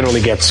 So it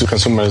literally gets to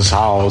consumer's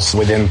house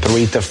within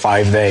 3 to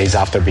 5 days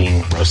after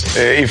being roasted.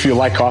 If you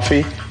like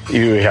coffee,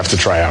 you have to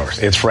try ours.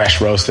 It's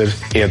fresh roasted.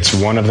 It's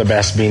one of the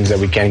best beans that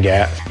we can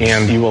get,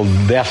 and you will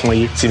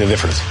definitely see the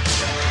difference.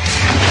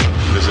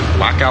 Visit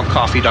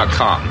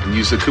blackoutcoffee.com and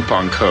use the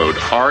coupon code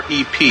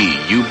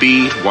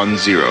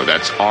REPUB10.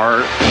 That's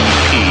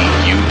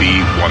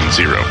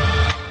REPUB10.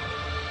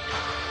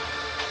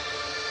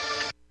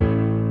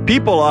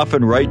 People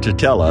often write to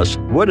tell us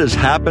what has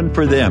happened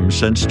for them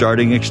since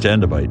starting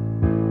Extendivite.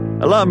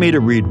 Allow me to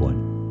read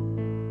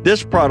one.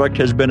 This product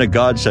has been a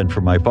godsend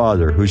for my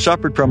father, who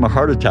suffered from a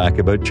heart attack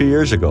about 2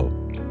 years ago.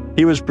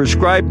 He was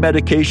prescribed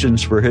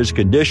medications for his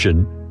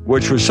condition,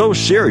 which was so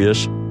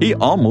serious he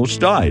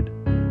almost died.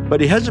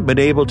 But he hasn't been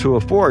able to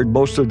afford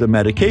most of the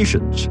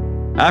medications.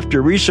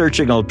 After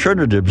researching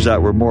alternatives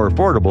that were more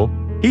affordable,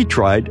 he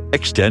tried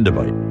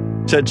Extendivite.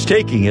 Since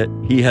taking it,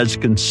 he has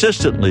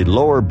consistently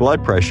lower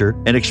blood pressure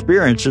and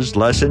experiences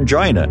less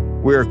angina.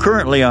 We are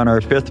currently on our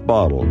 5th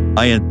bottle.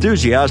 I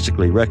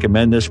enthusiastically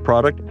recommend this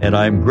product, and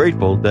I am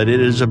grateful that it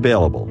is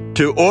available.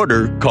 To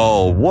order,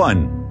 call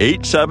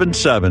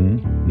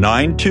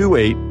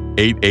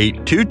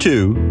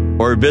 1-877-928-8822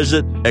 or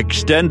visit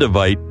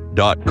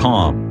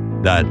extendivite.com.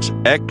 That's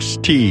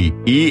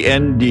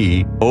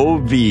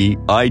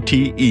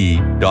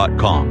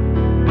XTENDOVITE.com.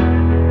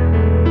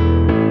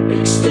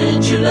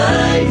 Extend your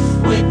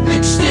life with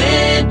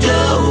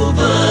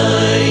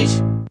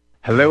Extendovite.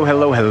 Hello,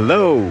 hello,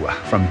 hello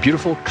from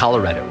beautiful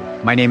Colorado.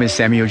 My name is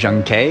Samuel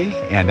Jung Kei,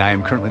 and I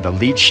am currently the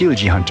lead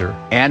Shilajit hunter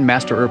and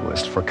master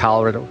herbalist for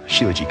Colorado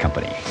Shilajit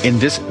Company. In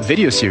this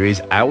video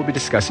series, I will be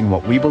discussing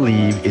what we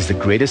believe is the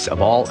greatest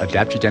of all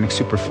adaptogenic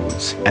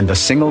superfoods and the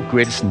single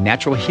greatest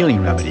natural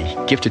healing remedy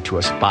gifted to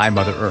us by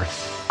Mother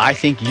Earth. I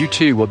think you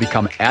too will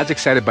become as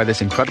excited by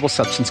this incredible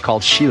substance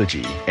called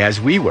Shilajit as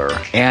we were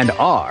and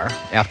are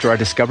after our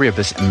discovery of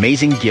this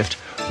amazing gift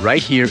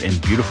right here in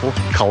beautiful,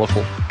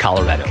 colorful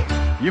Colorado.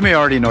 You may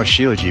already know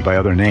Shilajit by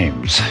other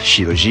names: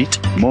 Shilajit,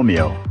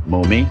 Momio,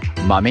 Momi,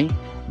 Mami,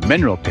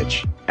 Mineral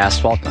Pitch,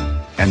 Asphaltum,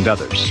 and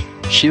others.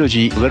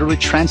 Shilajit literally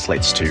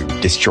translates to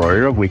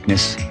destroyer of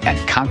weakness and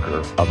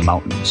conqueror of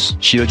mountains.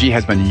 Shilajit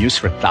has been in use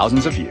for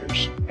thousands of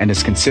years and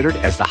is considered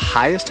as the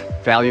highest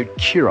valued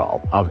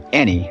cure-all of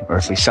any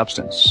earthly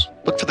substance.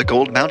 Look for the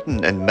gold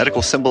mountain and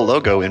medical symbol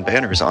logo in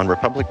banners on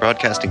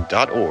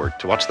republicbroadcasting.org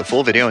to watch the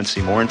full video and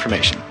see more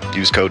information.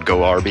 Use code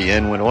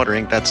GORBN when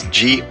ordering. That's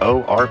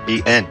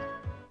GORBN.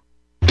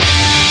 My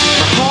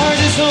heart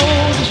is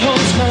old, it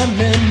holds my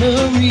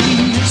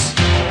memories.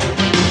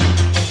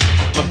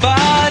 My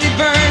body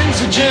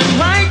burns a gem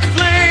like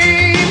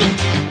flame.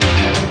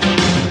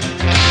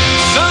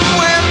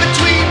 Somewhere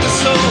between the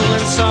soul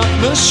and soft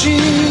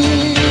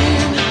machine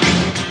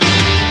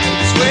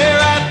is where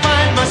I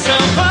find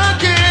myself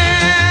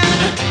again.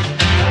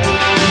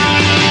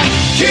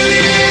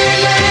 Killing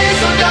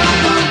lays on down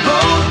the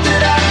road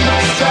that I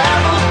must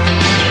travel.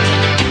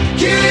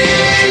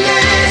 Killing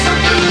lays on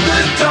through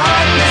the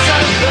darkness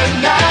of the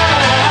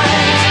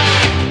night.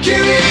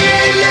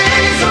 Killing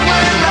lays on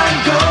where I'm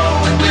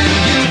going. Will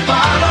you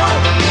follow?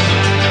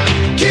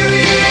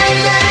 Killing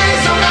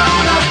lays on a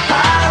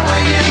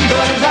highway in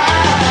the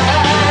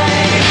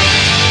light.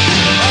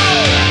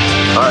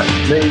 All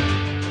right,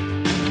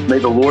 may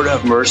the Lord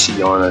have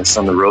mercy on us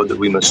on the road that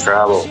we must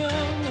travel.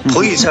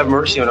 Please have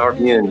mercy on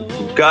RPN.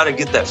 You've got to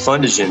get that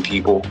Fundagen,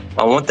 people.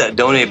 I want that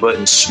donate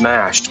button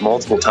smashed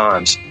multiple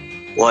times.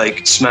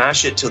 Like,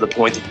 smash it to the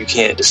point that you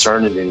can't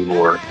discern it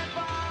anymore.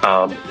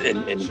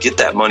 And get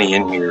that money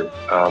in here.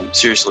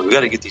 Seriously, we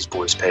got to get these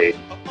boys paid.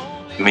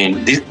 I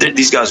mean,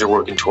 these guys are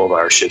working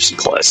 12-hour shifts and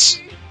plus.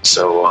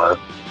 So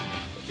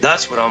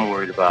that's what I'm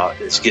worried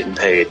about, is getting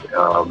paid,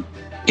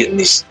 getting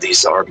these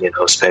RBN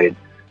hosts paid.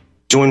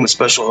 Join with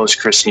special host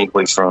Chris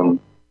Hinkley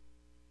from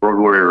Road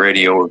Warrior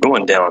Radio. We're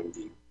going down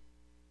the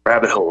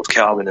rabbit hole of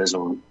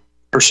Calvinism,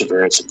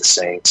 perseverance of the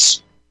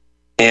saints.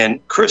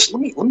 And Chris,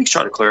 let me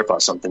try to clarify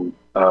something.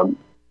 And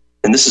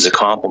this is a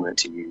compliment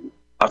to you.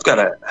 I've got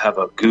to have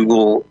a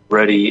Google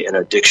ready and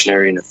a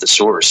dictionary and a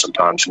thesaurus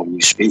sometimes when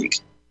you speak.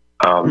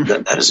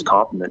 That is a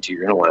compliment to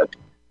your intellect.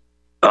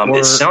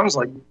 It sounds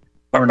like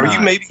are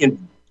you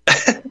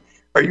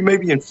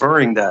maybe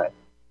inferring that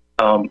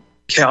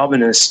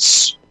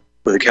Calvinists,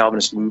 or the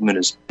Calvinist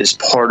movement, is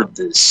part of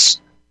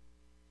this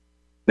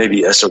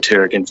maybe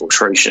esoteric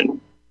infiltration,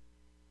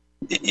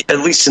 at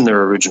least in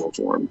their original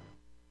form?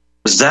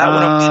 Was that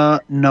what I'm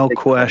no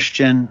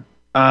question.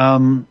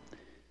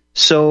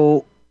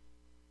 So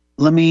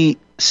let me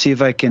see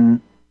if I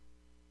can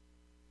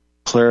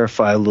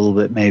clarify a little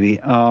bit, maybe.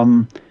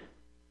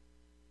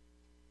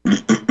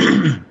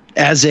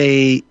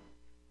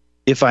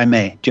 If I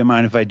may, do you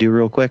mind if I do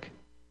real quick?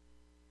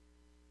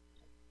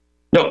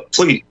 No,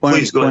 please go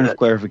ahead. Point of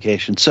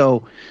clarification.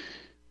 So,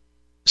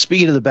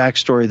 speaking of the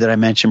backstory that I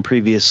mentioned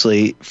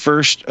previously,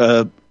 first,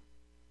 kind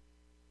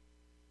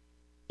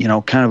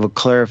of a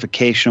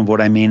clarification of what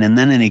I mean, and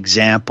then an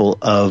example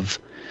of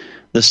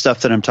the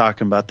stuff that I'm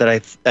talking about that I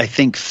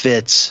think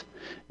fits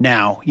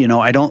now.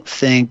 I don't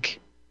think,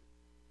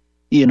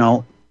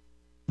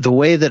 the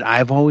way that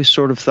I've always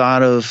sort of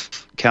thought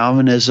of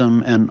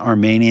Calvinism and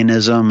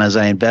Arminianism as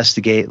I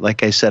investigate,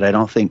 like I said, I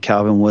don't think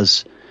Calvin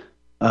was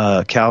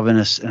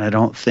Calvinist, and I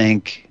don't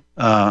think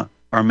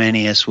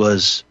Arminius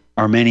was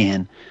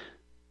Arminian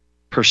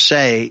per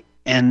se,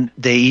 and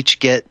they each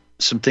get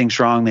some things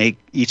wrong, they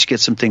each get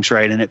some things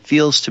right, and it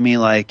feels to me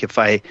like if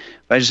I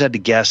just had to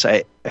guess,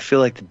 I feel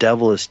like the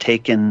devil has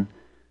taken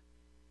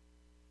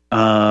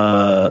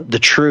the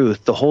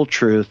truth, the whole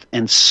truth,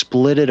 and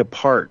split it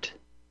apart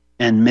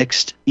and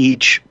mixed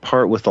each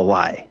part with a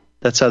lie.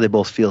 That's how they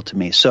both feel to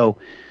me. So,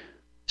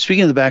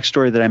 speaking of the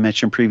backstory that I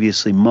mentioned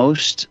previously,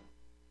 most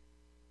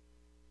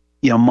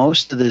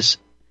of this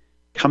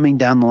coming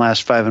down the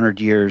last 500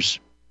 years,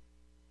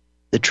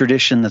 the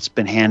tradition that's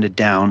been handed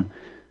down,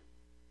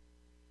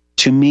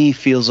 to me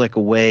feels like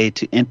a way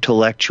to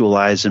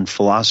intellectualize and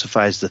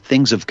philosophize the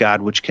things of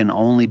God, which can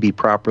only be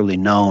properly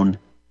known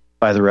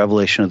by the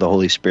revelation of the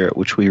Holy Spirit,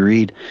 which we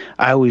read.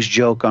 I always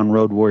joke on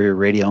Road Warrior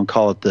Radio and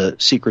call it the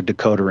secret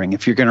decoder ring.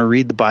 If you're going to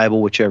read the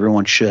Bible, which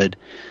everyone should,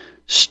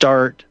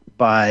 start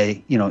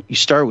by, you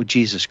start with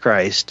Jesus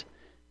Christ,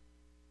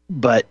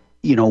 but,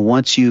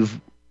 once you've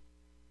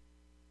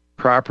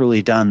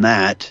properly done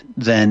that,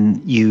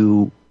 then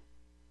you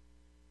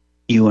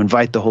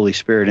invite the Holy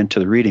Spirit into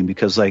the reading,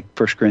 because like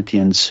 1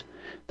 Corinthians,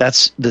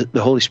 that's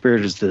the Holy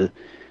Spirit is the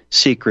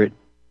secret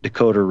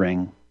decoder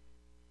ring,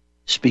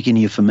 speaking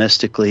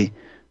euphemistically,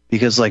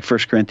 because like 1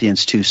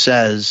 Corinthians 2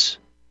 says,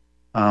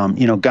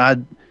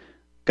 God,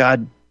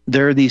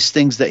 there are these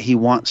things that he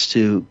wants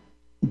to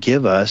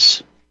give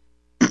us.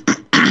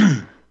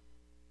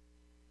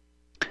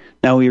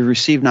 Now we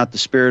receive not the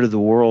spirit of the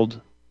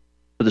world,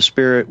 but the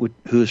Spirit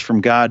who is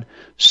from God,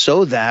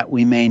 so that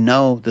we may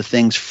know the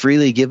things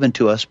freely given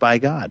to us by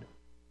God,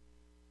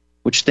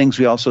 which things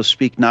we also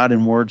speak not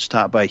in words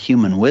taught by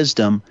human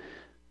wisdom,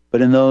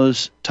 but in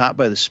those taught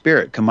by the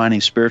Spirit,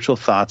 combining spiritual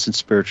thoughts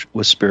and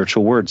with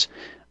spiritual words.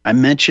 I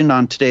mentioned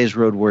on today's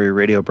Road Warrior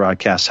Radio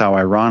broadcast how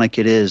ironic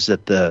it is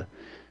that the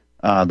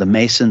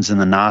Masons and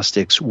the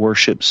Gnostics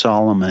worship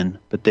Solomon,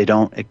 but they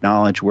don't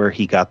acknowledge where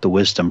he got the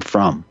wisdom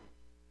from.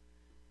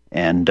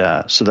 And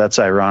so that's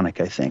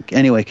ironic, I think.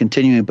 Anyway,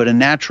 continuing, but a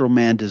natural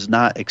man does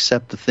not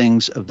accept the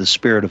things of the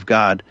Spirit of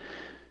God,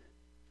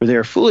 for they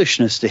are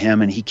foolishness to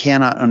him, and he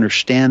cannot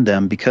understand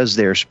them because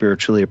they are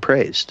spiritually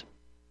appraised.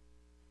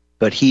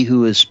 But he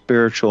who is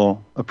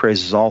spiritual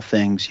appraises all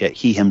things, yet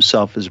he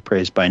himself is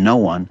appraised by no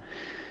one.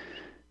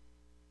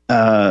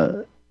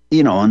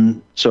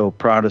 And so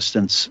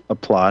Protestants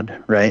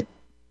applaud, right?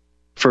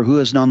 For who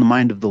has known the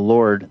mind of the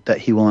Lord that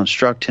he will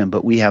instruct him,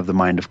 but we have the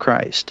mind of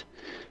Christ.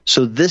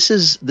 So this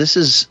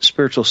is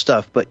spiritual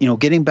stuff. But,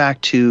 getting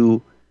back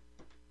to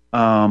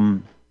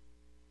the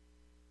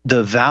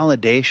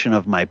validation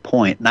of my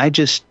point, and I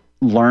just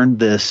learned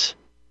this,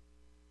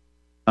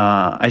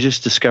 I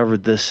just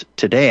discovered this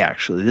today,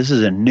 actually. This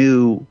is a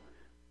new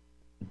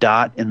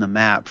dot in the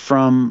map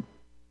from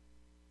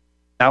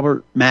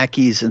Albert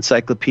Mackey's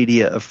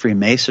Encyclopedia of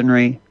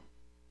Freemasonry,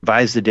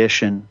 revised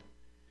edition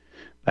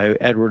by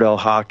Edward L.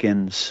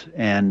 Hawkins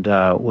and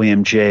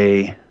William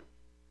J.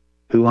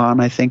 Huon,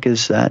 I think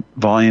is that,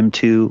 Volume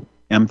 2,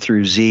 M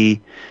through Z,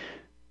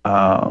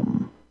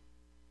 under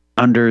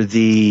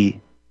the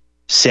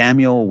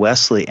Samuel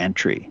Wesley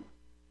entry.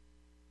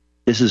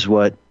 This is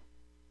what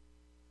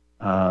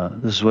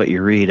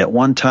you read. At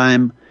one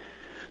time,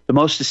 the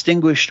most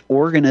distinguished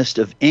organist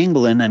of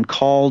England and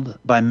called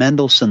by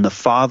Mendelssohn the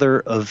father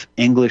of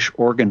English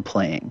organ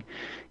playing.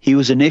 He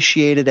was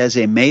initiated as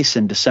a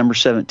Mason December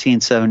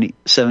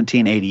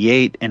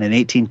 1788, and in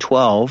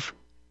 1812,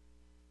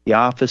 the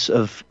office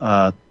of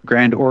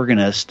Grand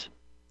Organist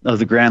of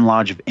the Grand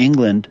Lodge of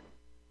England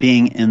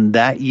being in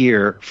that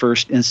year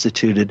first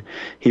instituted,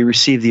 he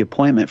received the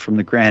appointment from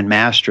the Grand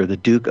Master, the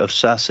Duke of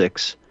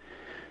Sussex,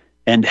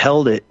 and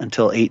held it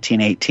until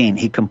 1818.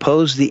 He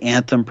composed the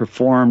anthem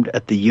performed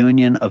at the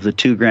union of the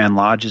two Grand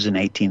Lodges in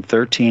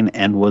 1813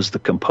 and was the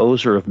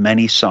composer of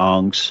many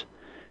songs,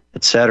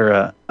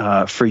 etc.,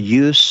 for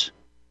use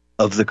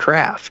of the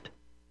craft.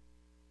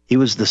 He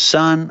was the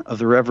son of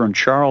the Reverend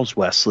Charles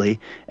Wesley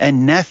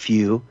and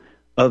nephew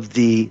of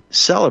the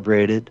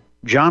celebrated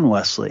John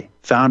Wesley,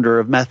 founder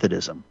of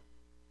Methodism.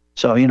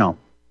 So,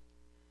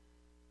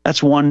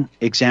 that's one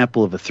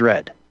example of a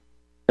thread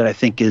that I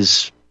think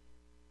is,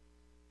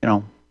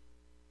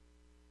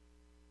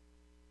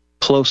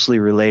 closely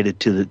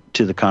related to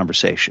the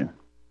conversation.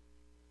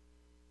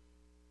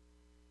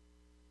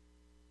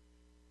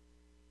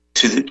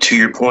 To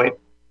your point,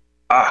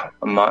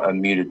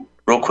 I'm muted.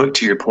 Real quick,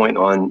 to your point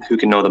on who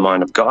can know the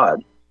mind of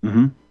God,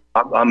 mm-hmm.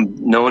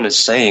 I'm known as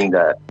saying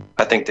that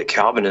I think that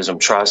Calvinism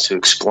tries to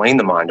explain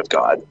the mind of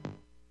God,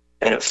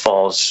 and it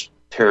falls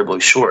terribly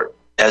short,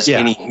 as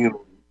any human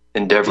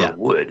endeavor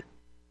would.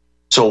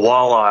 So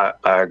while I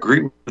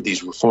agree with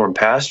these Reformed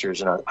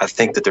pastors, and I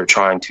think that they're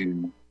trying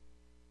to,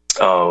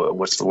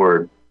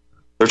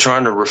 They're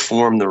trying to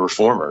reform the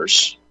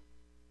reformers.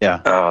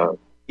 Yeah.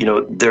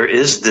 There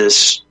is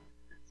this.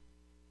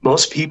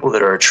 Most people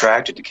that are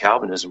attracted to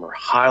Calvinism are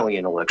highly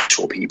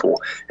intellectual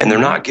people, and they're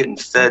not getting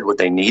fed what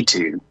they need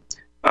to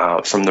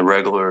from the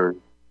regular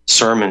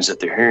sermons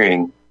that they're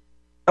hearing,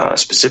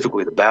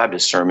 specifically the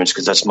Baptist sermons,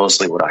 because that's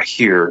mostly what I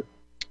hear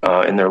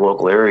in their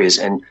local areas,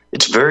 and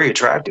it's very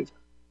attractive.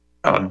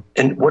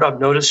 And what I've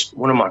noticed,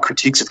 one of my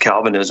critiques of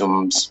Calvinists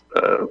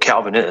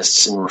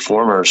and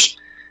reformers,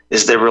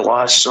 is they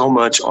rely so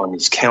much on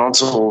these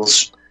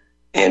councils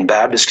and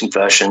Baptist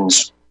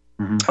confessions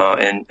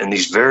and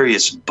these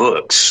various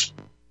books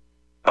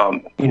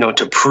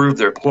to prove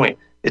their point.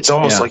 It's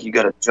almost like you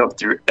got to jump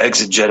through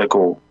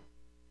exegetical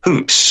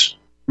hoops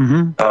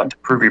to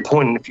prove your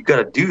point. And if you got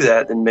to do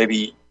that, then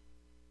maybe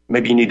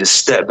you need to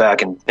step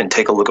back and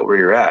take a look at where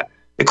you're at.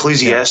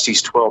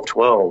 Ecclesiastes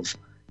 12:12,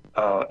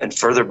 and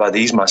further by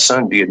these, my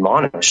son, be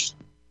admonished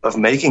of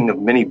making of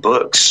many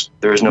books.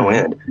 There is no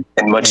end,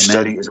 and much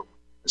study is a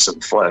weakness of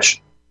the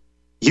flesh.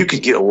 You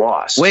could get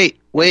lost. Wait.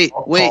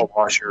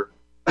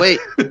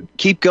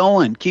 Keep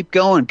going,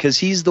 because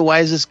he's the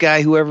wisest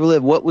guy who ever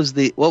lived. What was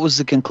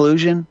the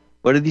conclusion?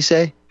 What did he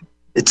say?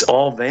 It's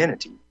all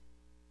vanity.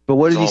 But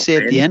what did he say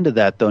at the end of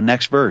that, though?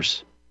 Next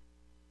verse.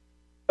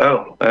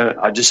 Oh,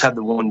 I just have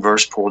the one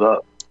verse pulled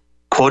up.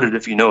 Quote it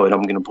if you know it.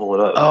 I'm going to pull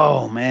it up.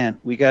 Oh man,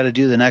 we got to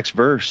do the next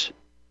verse.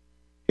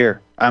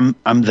 Here, I'm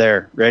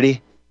there.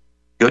 Ready?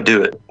 Go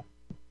do it.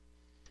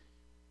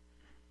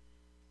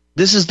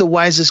 This is the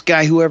wisest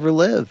guy who ever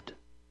lived.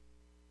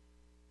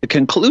 The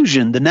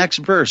conclusion, the next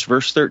verse,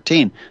 verse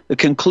 13. The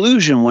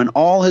conclusion when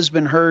all has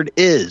been heard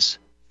is,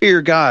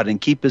 fear God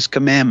and keep his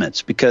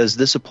commandments, because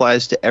this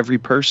applies to every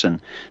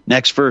person.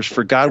 Next verse,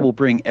 for God will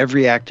bring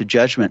every act to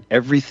judgment,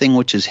 everything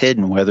which is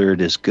hidden, whether it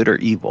is good or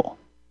evil.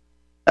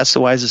 That's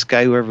the wisest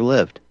guy who ever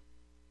lived.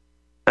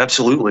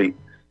 Absolutely.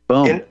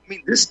 Boom. And I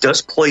mean, this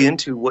does play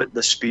into what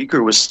the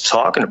speaker was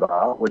talking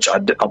about, which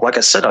like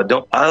I said,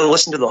 I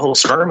listened to the whole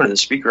sermon of the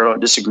speaker. I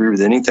don't disagree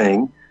with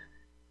anything.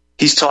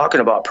 He's talking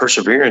about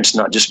perseverance,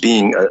 not just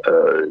being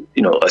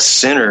a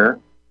sinner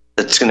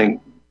that's going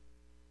to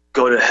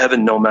go to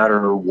heaven no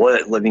matter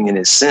what, living in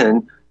his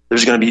sin.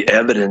 There's going to be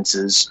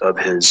evidences of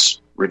his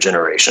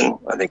regeneration.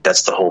 I think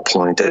that's the whole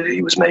point that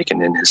he was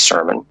making in his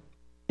sermon.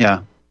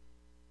 Yeah.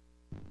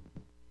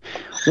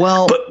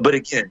 Well, but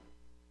again,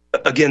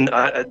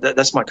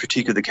 that's my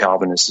critique of the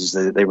Calvinists, is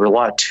they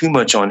rely too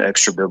much on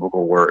extra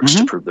biblical works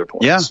to prove their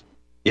points.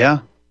 Yeah.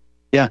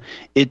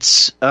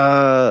 It's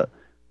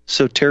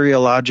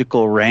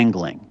soteriological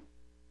wrangling.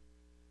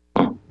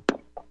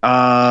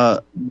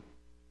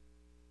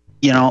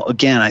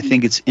 Again, I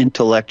think it's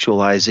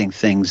intellectualizing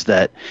things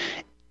that,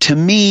 to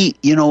me,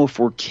 if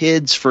we're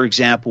kids, for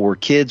example, we're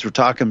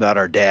talking about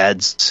our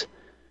dads,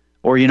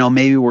 or,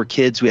 maybe we're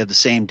kids, we have the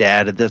same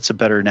dad. That's a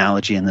better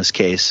analogy in this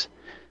case.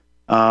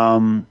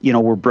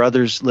 We're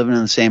brothers living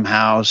in the same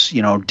house.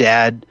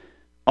 Dad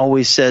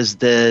always says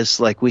this,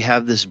 like we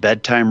have this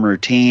bedtime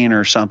routine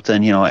or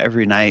something,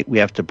 every night we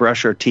have to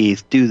brush our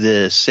teeth, do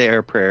this, say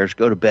our prayers,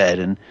 go to bed.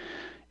 And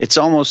it's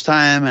almost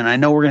time, and I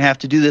know we're going to have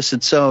to do this.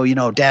 And so,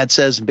 Dad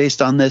says, and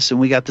based on this, and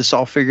we got this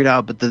all figured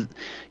out. But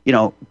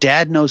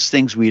Dad knows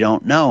things we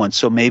don't know. And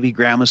so maybe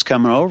Grandma's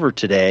coming over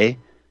today,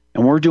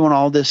 and we're doing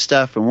all this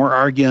stuff, and we're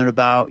arguing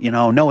about,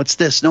 no, it's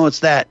this, no, it's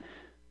that.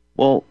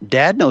 Well,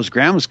 Dad knows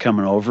Grandma's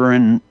coming over,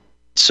 and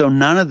so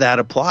none of that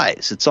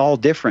applies. It's all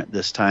different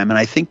this time. And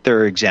I think there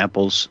are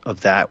examples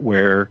of that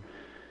where,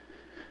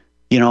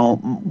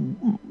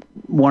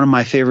 one of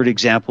my favorite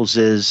examples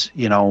is,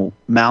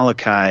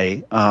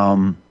 Malachi,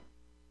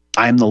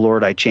 I am the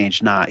Lord, I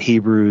change not.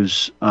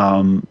 Hebrews,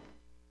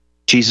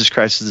 Jesus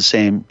Christ is the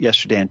same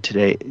yesterday,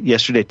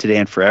 today,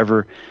 and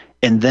forever.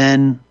 And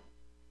then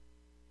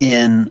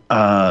in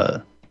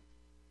the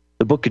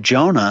book of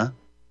Jonah,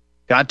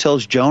 God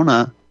tells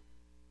Jonah,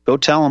 go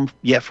tell him,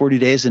 yet 40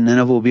 days and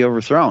Nineveh will be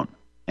overthrown.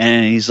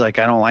 And he's like,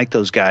 I don't like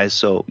those guys,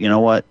 so you know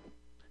what?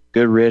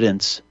 Good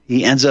riddance.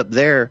 He ends up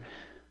there.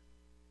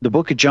 The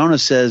book of Jonah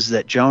says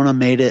that Jonah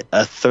made it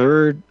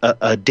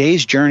a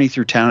day's journey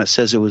through town. It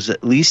says it was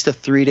at least a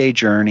 3-day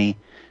journey.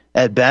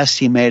 At best,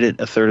 he made it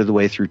a third of the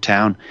way through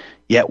town.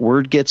 Yet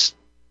word gets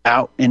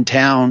out in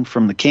town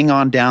from the king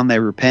on down, they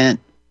repent.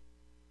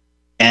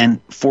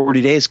 And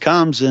 40 days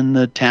comes and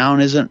the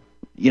town isn't,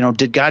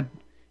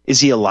 is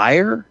he a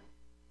liar?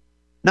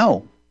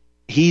 No.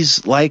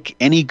 He's like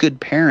any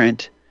good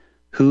parent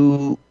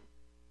who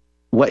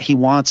what he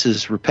wants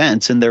is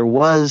repentance. And there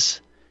was,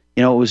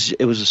 it was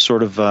a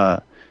sort of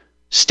a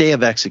stay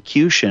of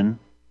execution.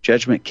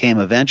 Judgment came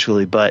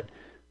eventually, but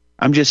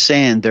I'm just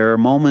saying there are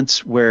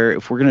moments where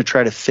if we're going to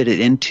try to fit it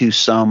into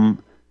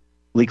some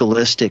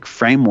legalistic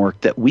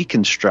framework that we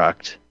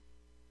construct,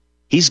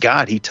 he's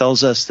God. He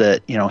tells us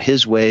that,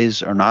 his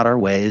ways are not our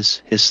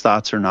ways. His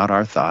thoughts are not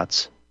our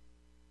thoughts.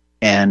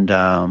 And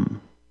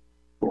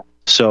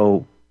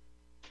so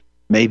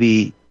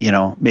maybe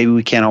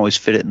we can't always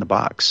fit it in the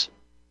box.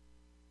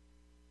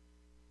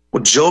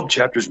 Well, Job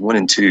chapters 1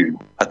 and 2,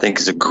 I think,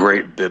 is a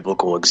great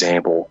biblical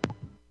example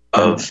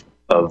of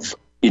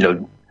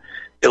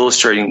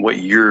illustrating what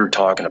you're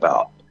talking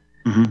about.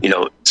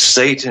 Mm-hmm.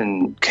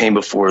 Satan came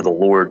before the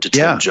Lord to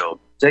tell Job.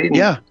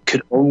 Satan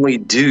could only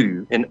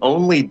do and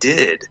only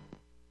did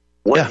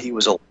what he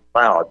was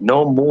allowed,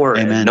 no more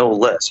and no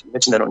less. You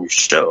mentioned that on your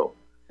show.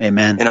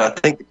 Amen. And I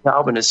think the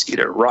Calvinists get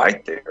it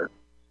right there.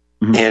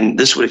 Mm-hmm. And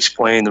this would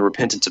explain the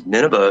repentance of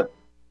Nineveh.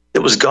 It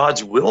was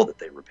God's will that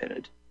they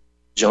repented.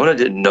 Jonah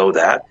didn't know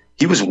that.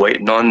 He was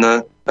waiting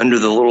under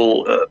the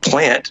little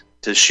plant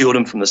to shield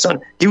him from the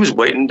sun. He was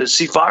waiting to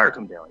see fire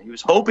come down. He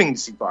was hoping to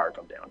see fire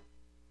come down.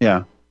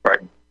 Yeah.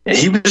 Right. And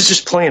he was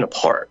just playing a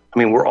part. I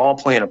mean, we're all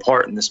playing a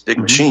part in this big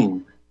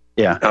machine.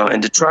 Yeah.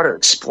 And to try to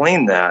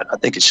explain that, I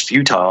think it's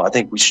futile. I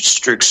think we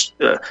should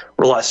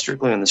rely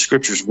strictly on the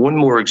scriptures. One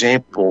more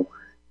example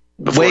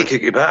before I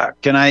kick it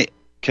back. Can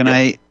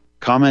I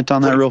comment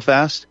on that real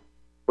fast?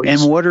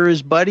 Please. And what are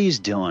his buddies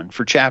doing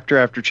for chapter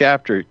after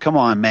chapter? Come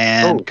on,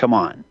 man. Come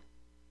on.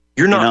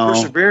 You're not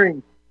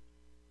persevering,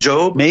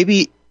 Job.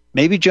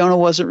 Maybe Jonah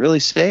wasn't really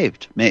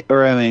saved.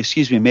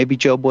 Maybe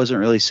Job wasn't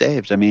really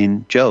saved. I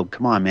mean, Job,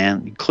 come on,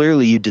 man.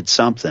 Clearly you did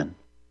something.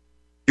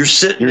 You're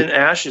sitting in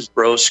ashes,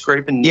 bro,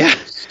 scraping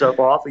stuff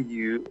off of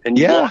you, and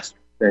you lost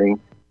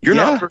everything. You're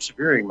not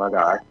persevering, my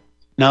guy.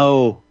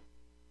 No.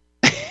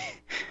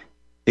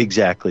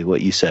 Exactly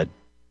what you said.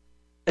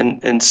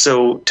 And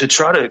so to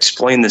try to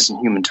explain this in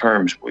human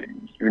terms,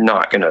 you're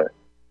not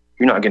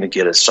gonna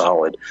get us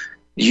solid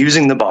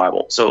using the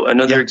Bible. So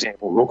another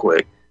example, real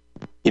quick.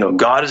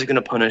 God is going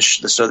to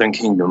punish the Southern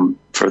Kingdom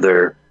for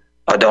their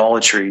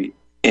idolatry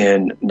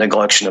and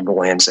neglection of the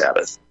land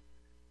Sabbath.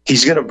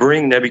 He's going to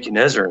bring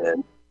Nebuchadnezzar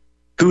in,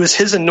 who is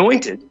his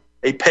anointed,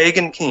 a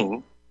pagan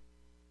king,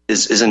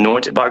 is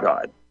anointed by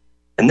God.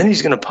 And then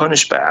he's going to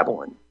punish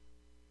Babylon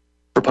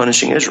for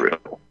punishing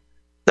Israel.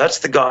 That's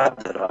the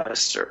God that I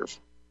serve,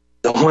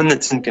 the one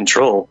that's in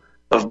control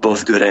of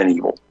both good and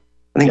evil.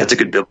 I think that's a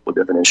good biblical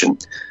definition.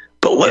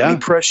 But let me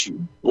press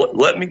you.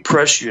 Let me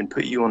press you and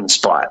put you on the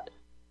spot,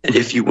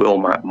 if you will,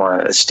 my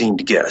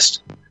esteemed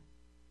guest.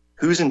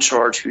 Who's in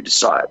charge? Who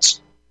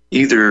decides?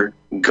 Either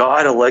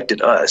God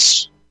elected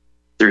us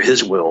through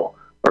his will,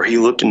 or he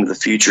looked into the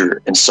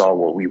future and saw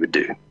what we would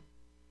do.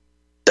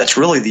 That's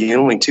really the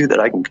only two that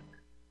I can.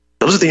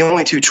 Those are the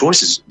only two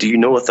choices. Do you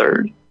know a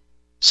third?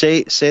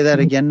 Say that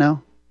again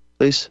now,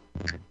 please.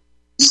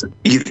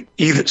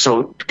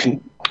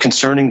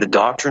 Concerning the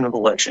doctrine of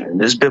election,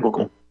 and it is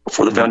biblical.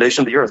 Before the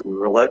foundation of the earth, we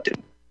were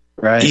elected.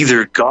 Right.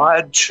 Either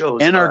God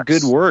chose and us, our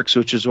good works,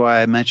 which is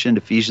why I mentioned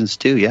Ephesians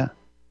 2. Yeah.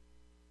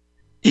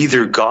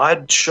 Either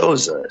God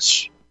chose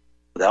us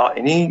without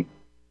any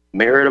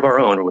merit of our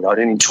own, or without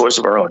any choice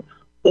of our own,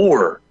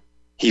 or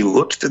he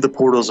looked through the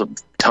portals of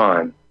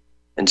time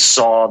and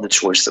saw the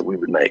choice that we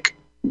would make.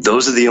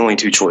 Those are the only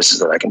two choices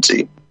that I can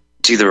see.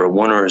 It's either a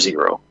 1 or a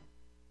 0.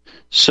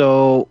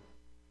 So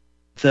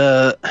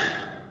it's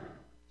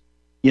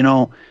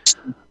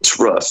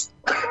rough.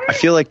 I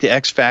feel like the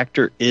X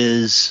factor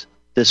is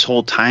this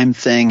whole time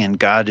thing, and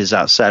God is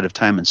outside of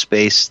time and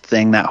space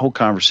thing. That whole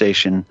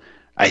conversation,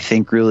 I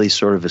think, really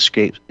sort of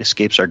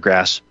escapes our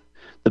grasp.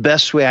 The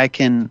best way I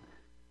can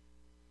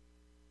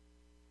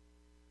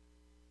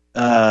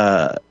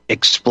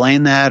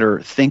explain that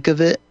or think of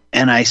it,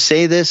 and I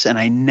say this, and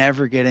I've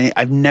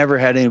never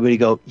had anybody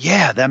go,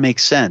 yeah, that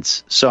makes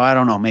sense. So I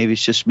don't know, maybe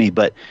it's just me,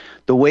 but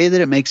the way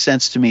that it makes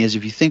sense to me is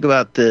if you think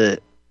about the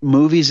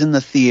movies in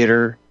the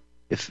theater,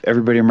 if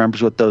everybody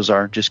remembers what those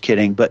are, just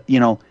kidding. But,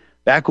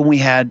 back when we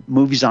had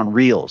movies on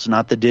reels,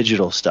 not the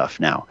digital stuff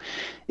now,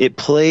 it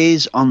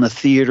plays on the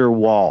theater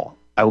wall.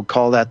 I would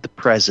call that the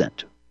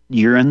present.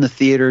 You're in the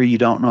theater, you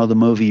don't know the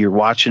movie, you're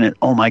watching it.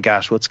 Oh my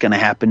gosh, what's going to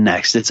happen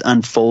next? It's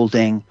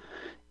unfolding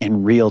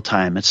in real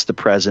time. It's the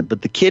present.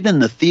 But the kid in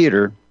the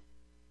theater,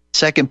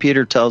 2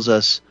 Peter tells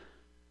us,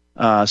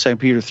 2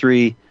 Peter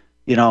 3,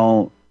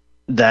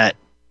 that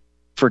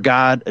for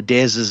God, a day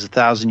is as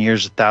 1,000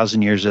 years,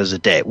 1,000 years as a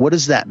day. What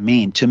does that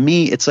mean? To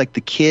me, it's like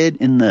the kid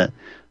in the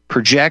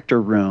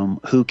projector room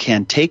who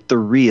can take the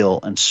reel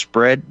and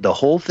spread the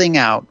whole thing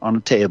out on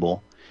a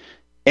table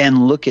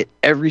and look at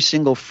every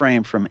single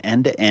frame from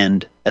end to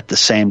end at the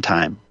same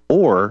time.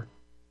 Or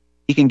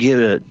he can get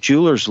a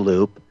jeweler's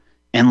loop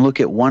and look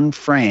at one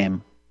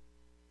frame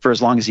for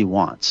as long as he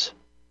wants.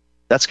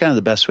 That's kind of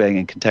the best way I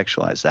can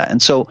contextualize that.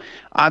 And so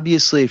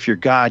obviously if you're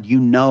God,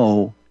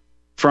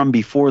 from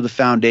before the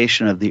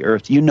foundation of the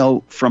earth,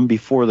 from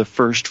before the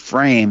first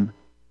frame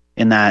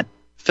in that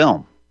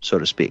film, so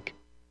to speak.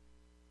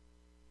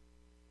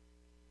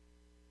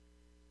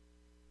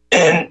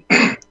 And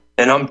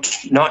I'm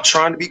not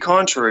trying to be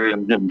contrary.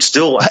 I'm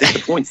still, I think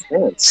the point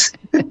stands.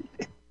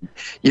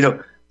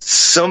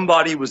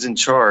 Somebody was in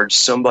charge.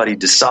 Somebody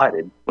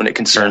decided when it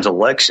concerns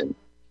election.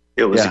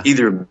 It was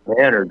either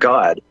man or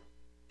God.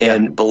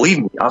 And believe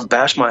me, I've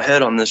bashed my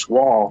head on this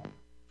wall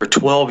for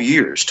 12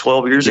 years.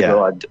 12 years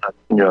ago,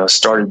 I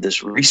started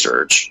this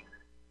research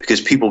because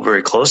people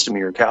very close to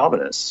me are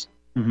Calvinists.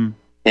 Mm-hmm.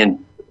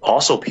 And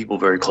also people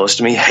very close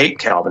to me hate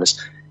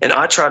Calvinists. And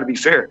I try to be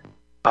fair.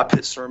 I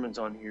put sermons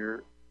on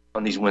here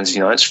on these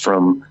Wednesday nights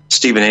from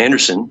Stephen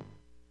Anderson,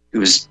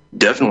 who is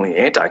definitely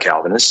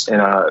anti-Calvinist.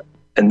 And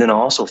then I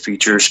also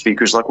feature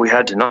speakers like we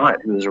had tonight,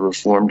 who is a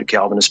Reformed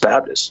Calvinist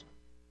Baptist.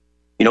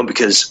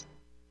 Because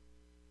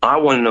I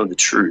want to know the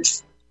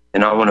truth,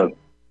 and I want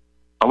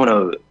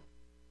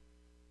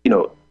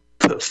to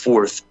put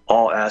forth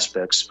all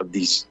aspects of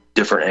these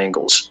different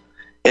angles.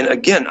 And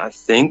again, I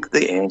think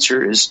the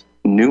answer is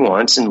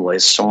nuance and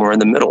lays somewhere in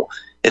the middle.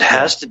 It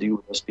has to do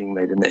with us being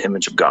made in the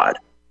image of God.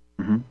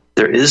 Mm-hmm.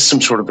 There is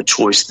some sort of a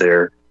choice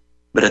there,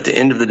 but at the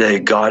end of the day,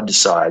 God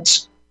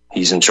decides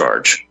he's in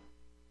charge.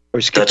 Are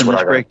we skipping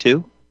this break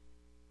too?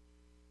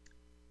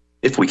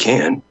 If we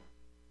can.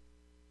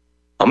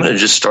 I'm going to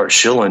just start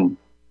shilling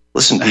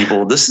Listen,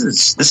 people, this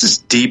is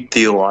deep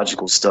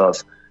theological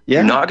stuff. Yeah.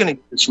 You're not going to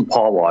get this from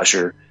Paul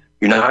Washer.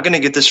 You're not going to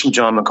get this from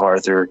John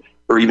MacArthur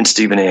or even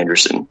Stephen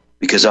Anderson,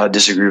 because I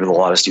disagree with a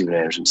lot of Stephen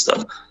Anderson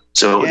stuff.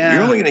 So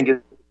you're only going to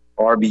get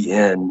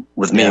RBN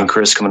with me and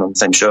Chris coming on the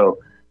same show.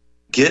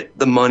 Get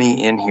the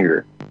money in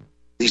here.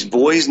 These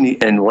boys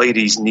and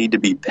ladies need to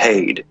be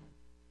paid.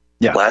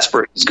 Yeah. Last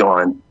break is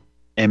gone.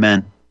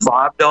 Amen.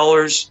 $5,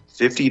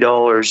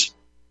 $50.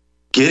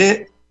 Get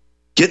it.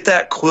 Get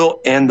that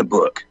quilt and the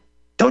book.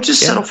 Don't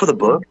just settle for the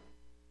book.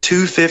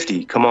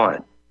 $250. Come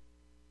on.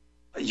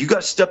 You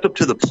got stepped up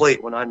to the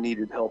plate when I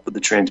needed help with the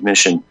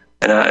transmission,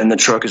 and the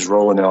truck is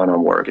rolling out and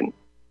I'm working.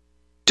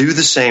 Do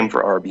the same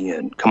for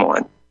RBN. Come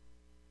on.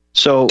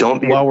 So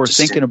while we're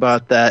thinking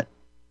about that,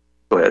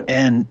 go ahead.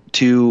 And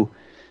to,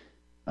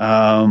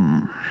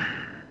 I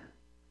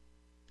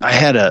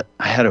had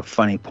a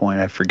funny point.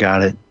 I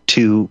forgot it.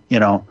 To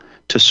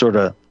sort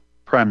of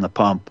prime the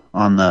pump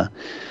on the.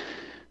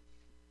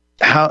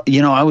 How,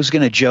 I was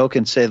going to joke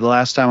and say the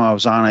last time I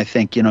was on, I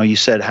think, you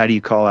said, how do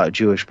you call out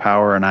Jewish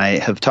power? And I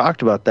have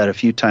talked about that a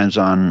few times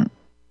on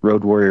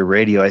Road Warrior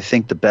Radio. I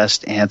think the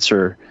best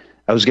answer,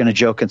 I was going to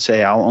joke and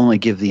say, I'll only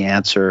give the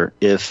answer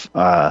if,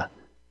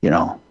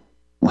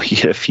 we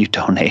get a few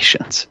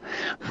donations,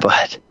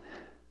 but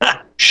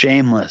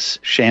shameless.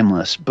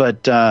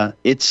 But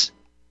it's,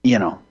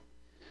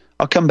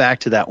 I'll come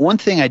back to that. One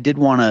thing I did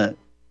want to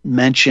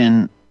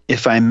mention,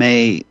 if I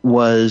may,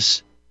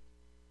 was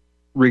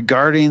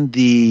regarding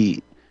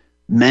the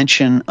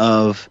mention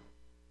of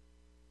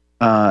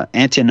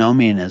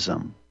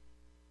antinomianism.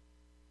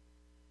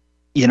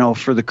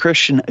 For the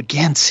Christian,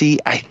 again,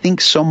 I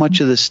think so much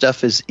of this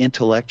stuff is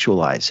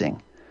intellectualizing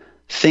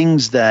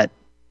things that,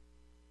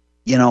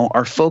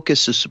 our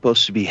focus is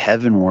supposed to be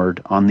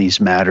heavenward on these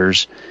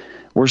matters.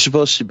 We're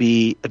supposed to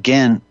be,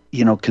 again,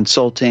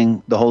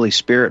 consulting the Holy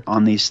Spirit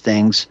on these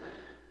things.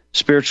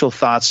 Spiritual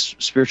thoughts,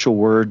 spiritual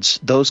words,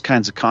 those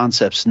kinds of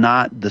concepts,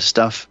 not the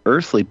stuff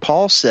earthly.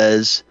 Paul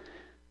says,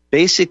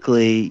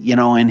 basically,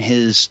 in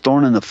his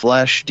thorn in the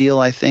flesh deal,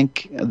 I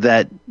think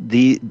that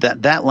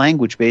that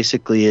language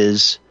basically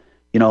is,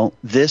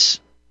 this,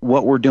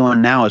 what we're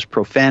doing now is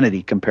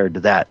profanity compared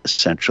to that,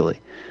 essentially.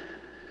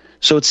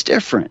 So it's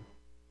different.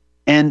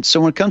 And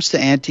so when it comes to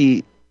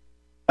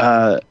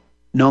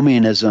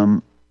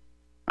antinomianism,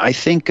 I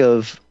think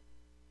of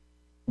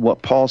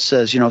what Paul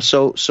says,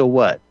 so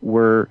what?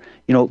 We're,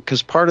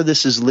 because part of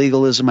this is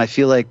legalism. I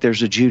feel like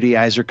there's a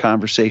Judaizer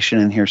conversation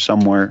in here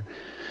somewhere,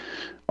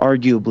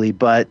 arguably,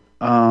 but,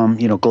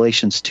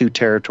 Galatians 2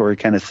 territory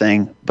kind of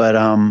thing. But,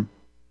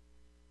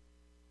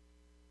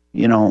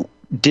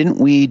 didn't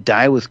we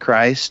die with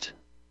Christ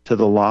to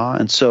the law?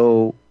 And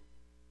so,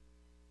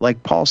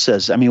 like Paul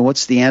says,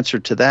 what's the answer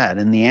to that?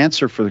 And the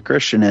answer for the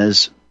Christian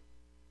is,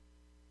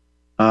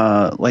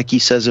 like he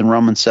says in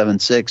Romans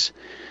 7:6,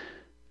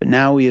 but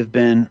now we have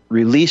been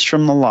released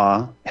from the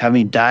law,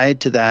 having died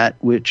to that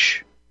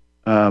which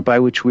by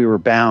which we were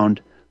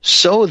bound,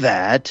 so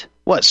that,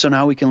 what? So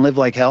now we can live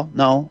like hell?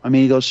 No.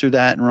 He goes through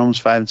that in Romans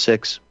 5 and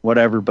 6,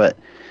 whatever, but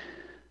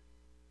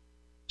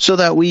so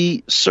that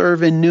we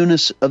serve in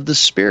newness of the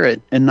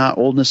Spirit and not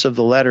oldness of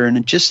the letter.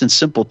 And just in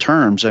simple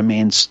terms,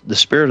 the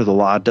spirit of the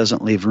law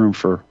doesn't leave room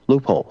for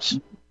loopholes.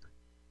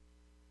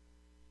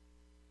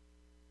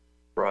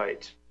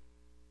 Right.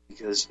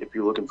 Because if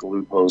you're looking for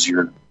loopholes,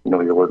 you're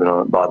living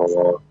on by the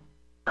law.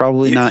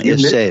 Probably not yet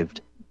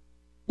saved.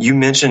 You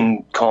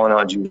mentioned calling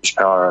out Jewish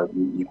power.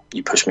 You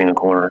pushed me in a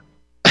corner.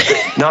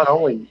 not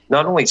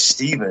only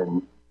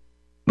Stephen,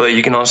 but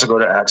you can also go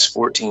to Acts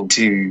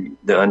 14:2.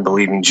 The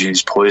unbelieving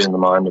Jews poisoned the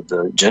mind of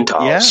the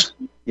Gentiles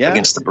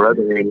against the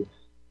brethren.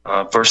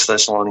 1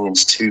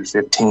 Thessalonians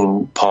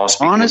 2:15. Paul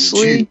speaking.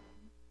 Honestly,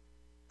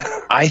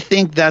 I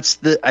think that's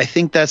the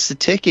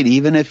ticket.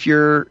 Even if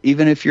you're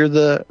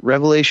the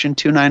Revelation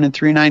 2:9 and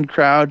 3:9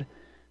 crowd,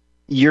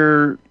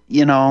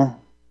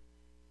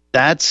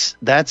 that's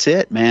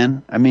it,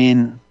 man.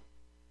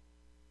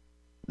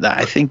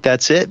 I think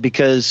that's it,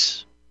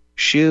 because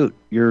shoot,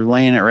 you're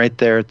laying it right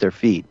there at their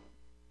feet.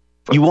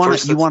 You want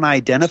to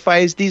identify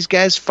as these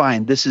guys?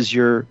 Fine. This is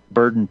your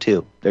burden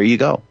too. There you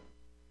go.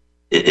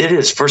 It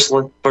is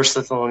 1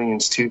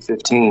 Thessalonians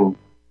 2:15.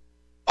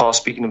 Paul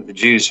speaking of the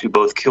Jews who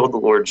both killed the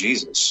Lord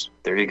Jesus.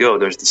 There you go.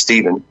 There's the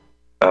Stephen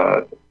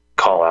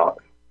call out,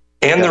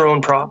 and their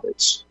own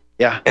prophets.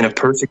 Yeah. And have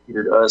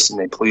persecuted us, and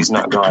they please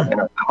not God,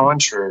 and are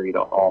contrary to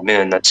all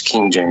men. That's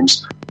King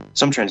James.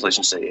 Some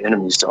translations say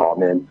enemies to all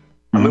men.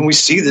 We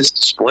see this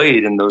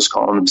displayed in those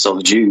calling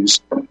themselves Jews,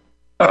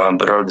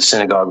 but are the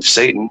synagogue of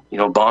Satan,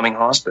 bombing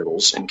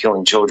hospitals and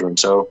killing children.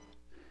 So,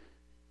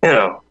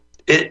 there's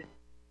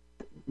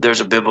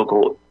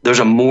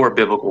a more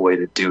biblical way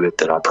to do it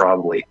that I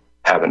probably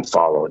haven't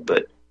followed,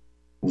 but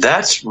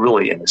that's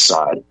really an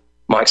aside.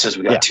 Mike says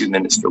we got 2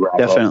 minutes to wrap up.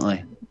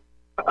 Definitely.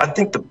 I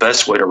think the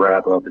best way to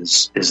wrap up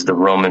is the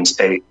Romans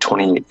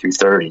 8:28 through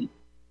 30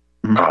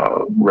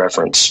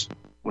 reference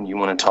when you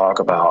want to talk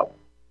about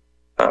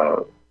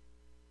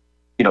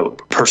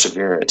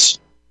perseverance,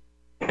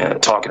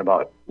 talking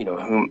about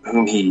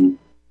whom he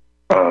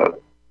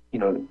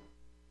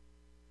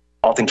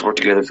all things work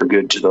together for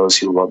good to those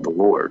who love the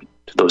Lord,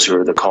 to those who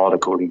are the called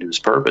according to his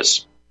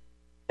purpose.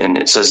 And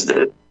it says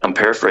that, I'm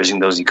paraphrasing,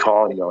 those he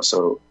called, he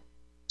also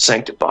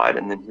sanctified,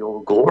 and then he'll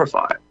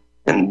glorify.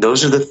 And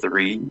those are the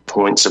 3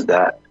 points of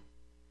that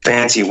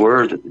fancy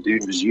word that the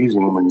dude was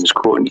using when he was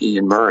quoting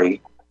Ian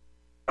Murray.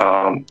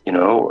 The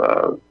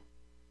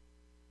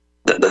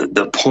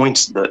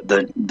points,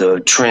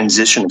 the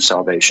transition of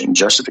salvation,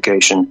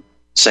 justification,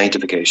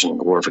 sanctification, and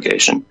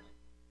glorification.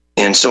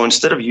 And so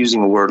instead of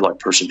using a word like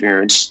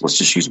perseverance, let's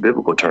just use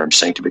biblical terms,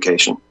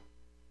 sanctification.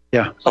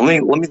 Yeah. Let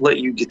me let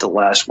you get the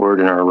last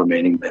word in our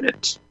remaining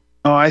minutes.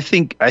 Oh, I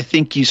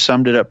think you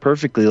summed it up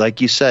perfectly.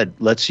 Like you said,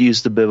 let's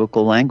use the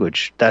biblical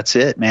language. That's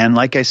it, man.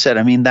 Like I said,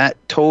 I mean, that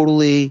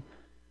totally,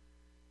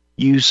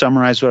 you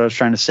summarized what I was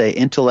trying to say,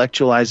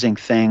 intellectualizing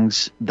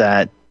things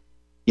that,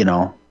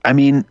 I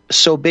mean,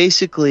 so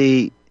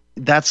basically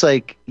that's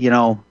like,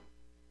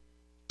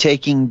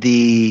 taking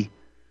the,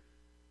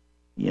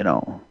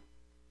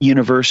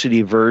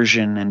 university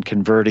version and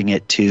converting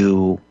it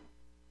to,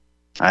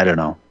 I don't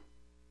know,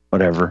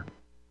 whatever.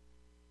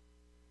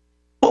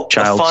 Well,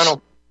 child's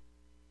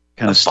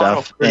kind of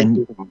stuff.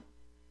 And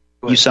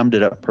you summed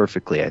it up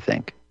perfectly, I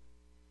think.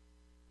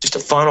 Just a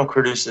final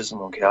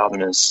criticism on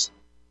Calvinists,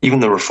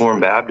 even the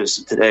Reformed Baptists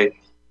of today,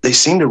 they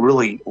seem to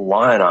really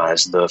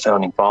lionize the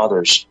Founding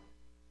Fathers.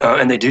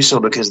 And they do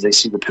so because they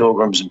see the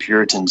Pilgrims and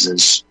Puritans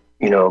as,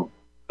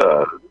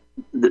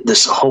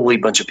 this holy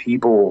bunch of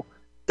people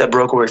that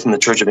broke away from the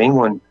Church of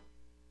England.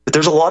 But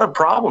there's a lot of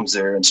problems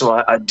there. And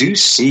so I do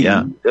see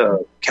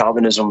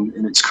Calvinism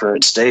in its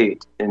current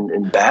state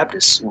in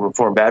Baptists, in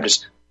Reformed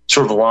Baptists,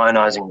 sort of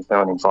lionizing the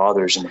Founding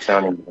Fathers and the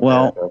founding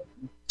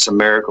it's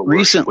America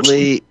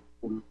recently,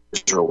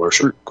 Israel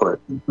worship. Go ahead.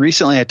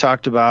 Recently I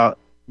talked about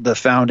the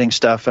founding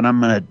stuff, and I'm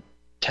going to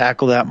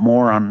tackle that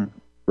more on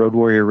Road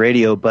Warrior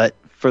Radio. But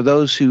for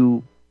those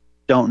who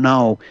don't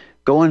know,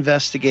 go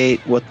investigate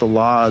what the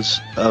laws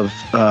of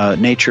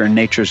nature and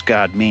nature's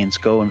God means.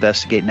 Go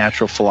investigate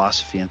natural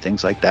philosophy and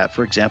things like that.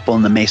 For example,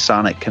 in the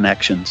Masonic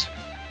connections.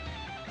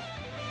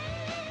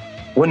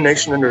 One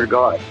nation under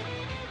God.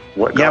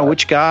 What God? Yeah,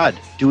 which God?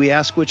 Do we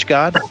ask which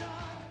God?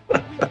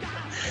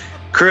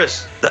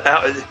 Chris,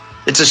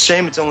 it's a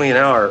shame it's only an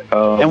hour.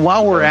 And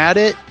while we're at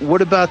it,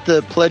 what about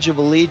the Pledge of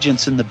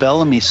Allegiance and the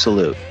Bellamy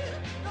Salute?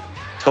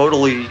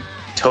 Totally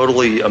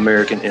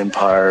American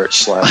Empire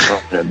 / Roman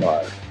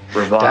Empire.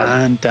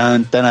 Dun,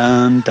 dun,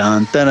 dun, dun,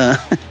 dun, dun.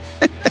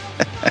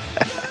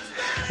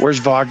 Where's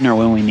Wagner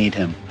when we need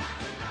him?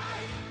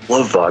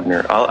 Love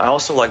Wagner. I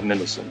also like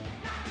Mendelssohn.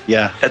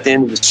 Yeah. At the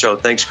end of the show,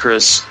 thanks,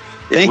 Chris.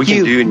 Thank if we you.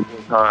 can do any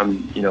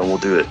time, we'll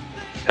do it.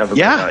 Have a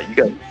good night. You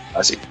guys,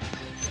 I see.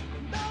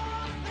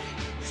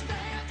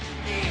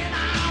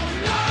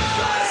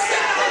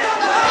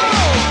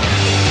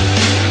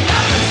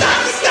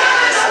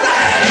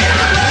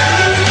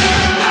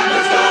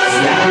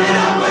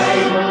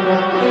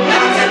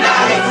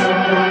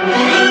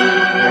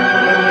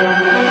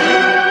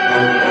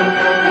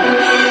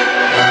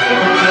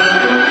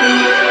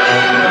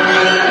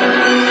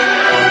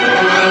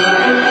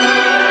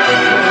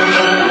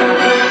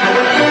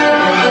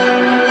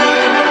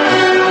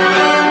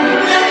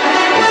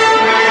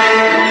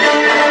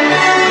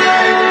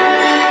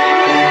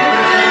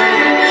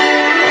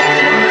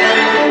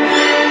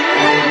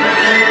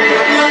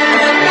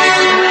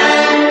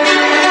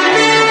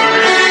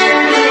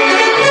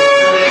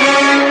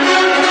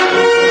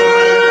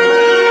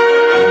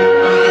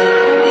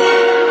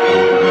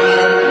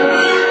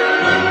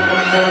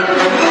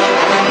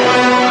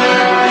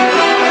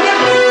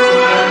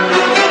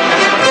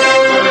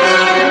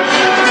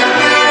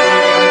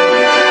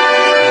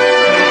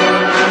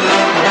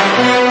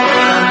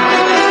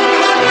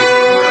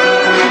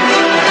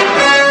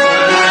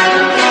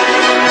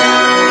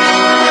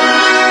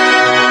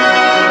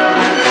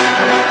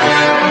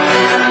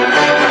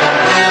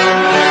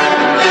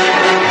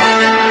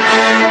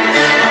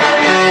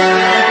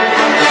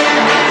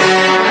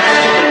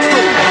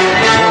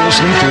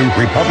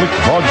 Republic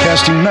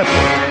Broadcasting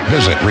Network.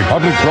 Visit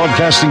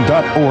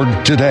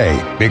republicbroadcasting.org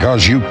today,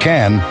 because you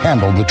can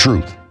handle the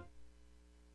truth.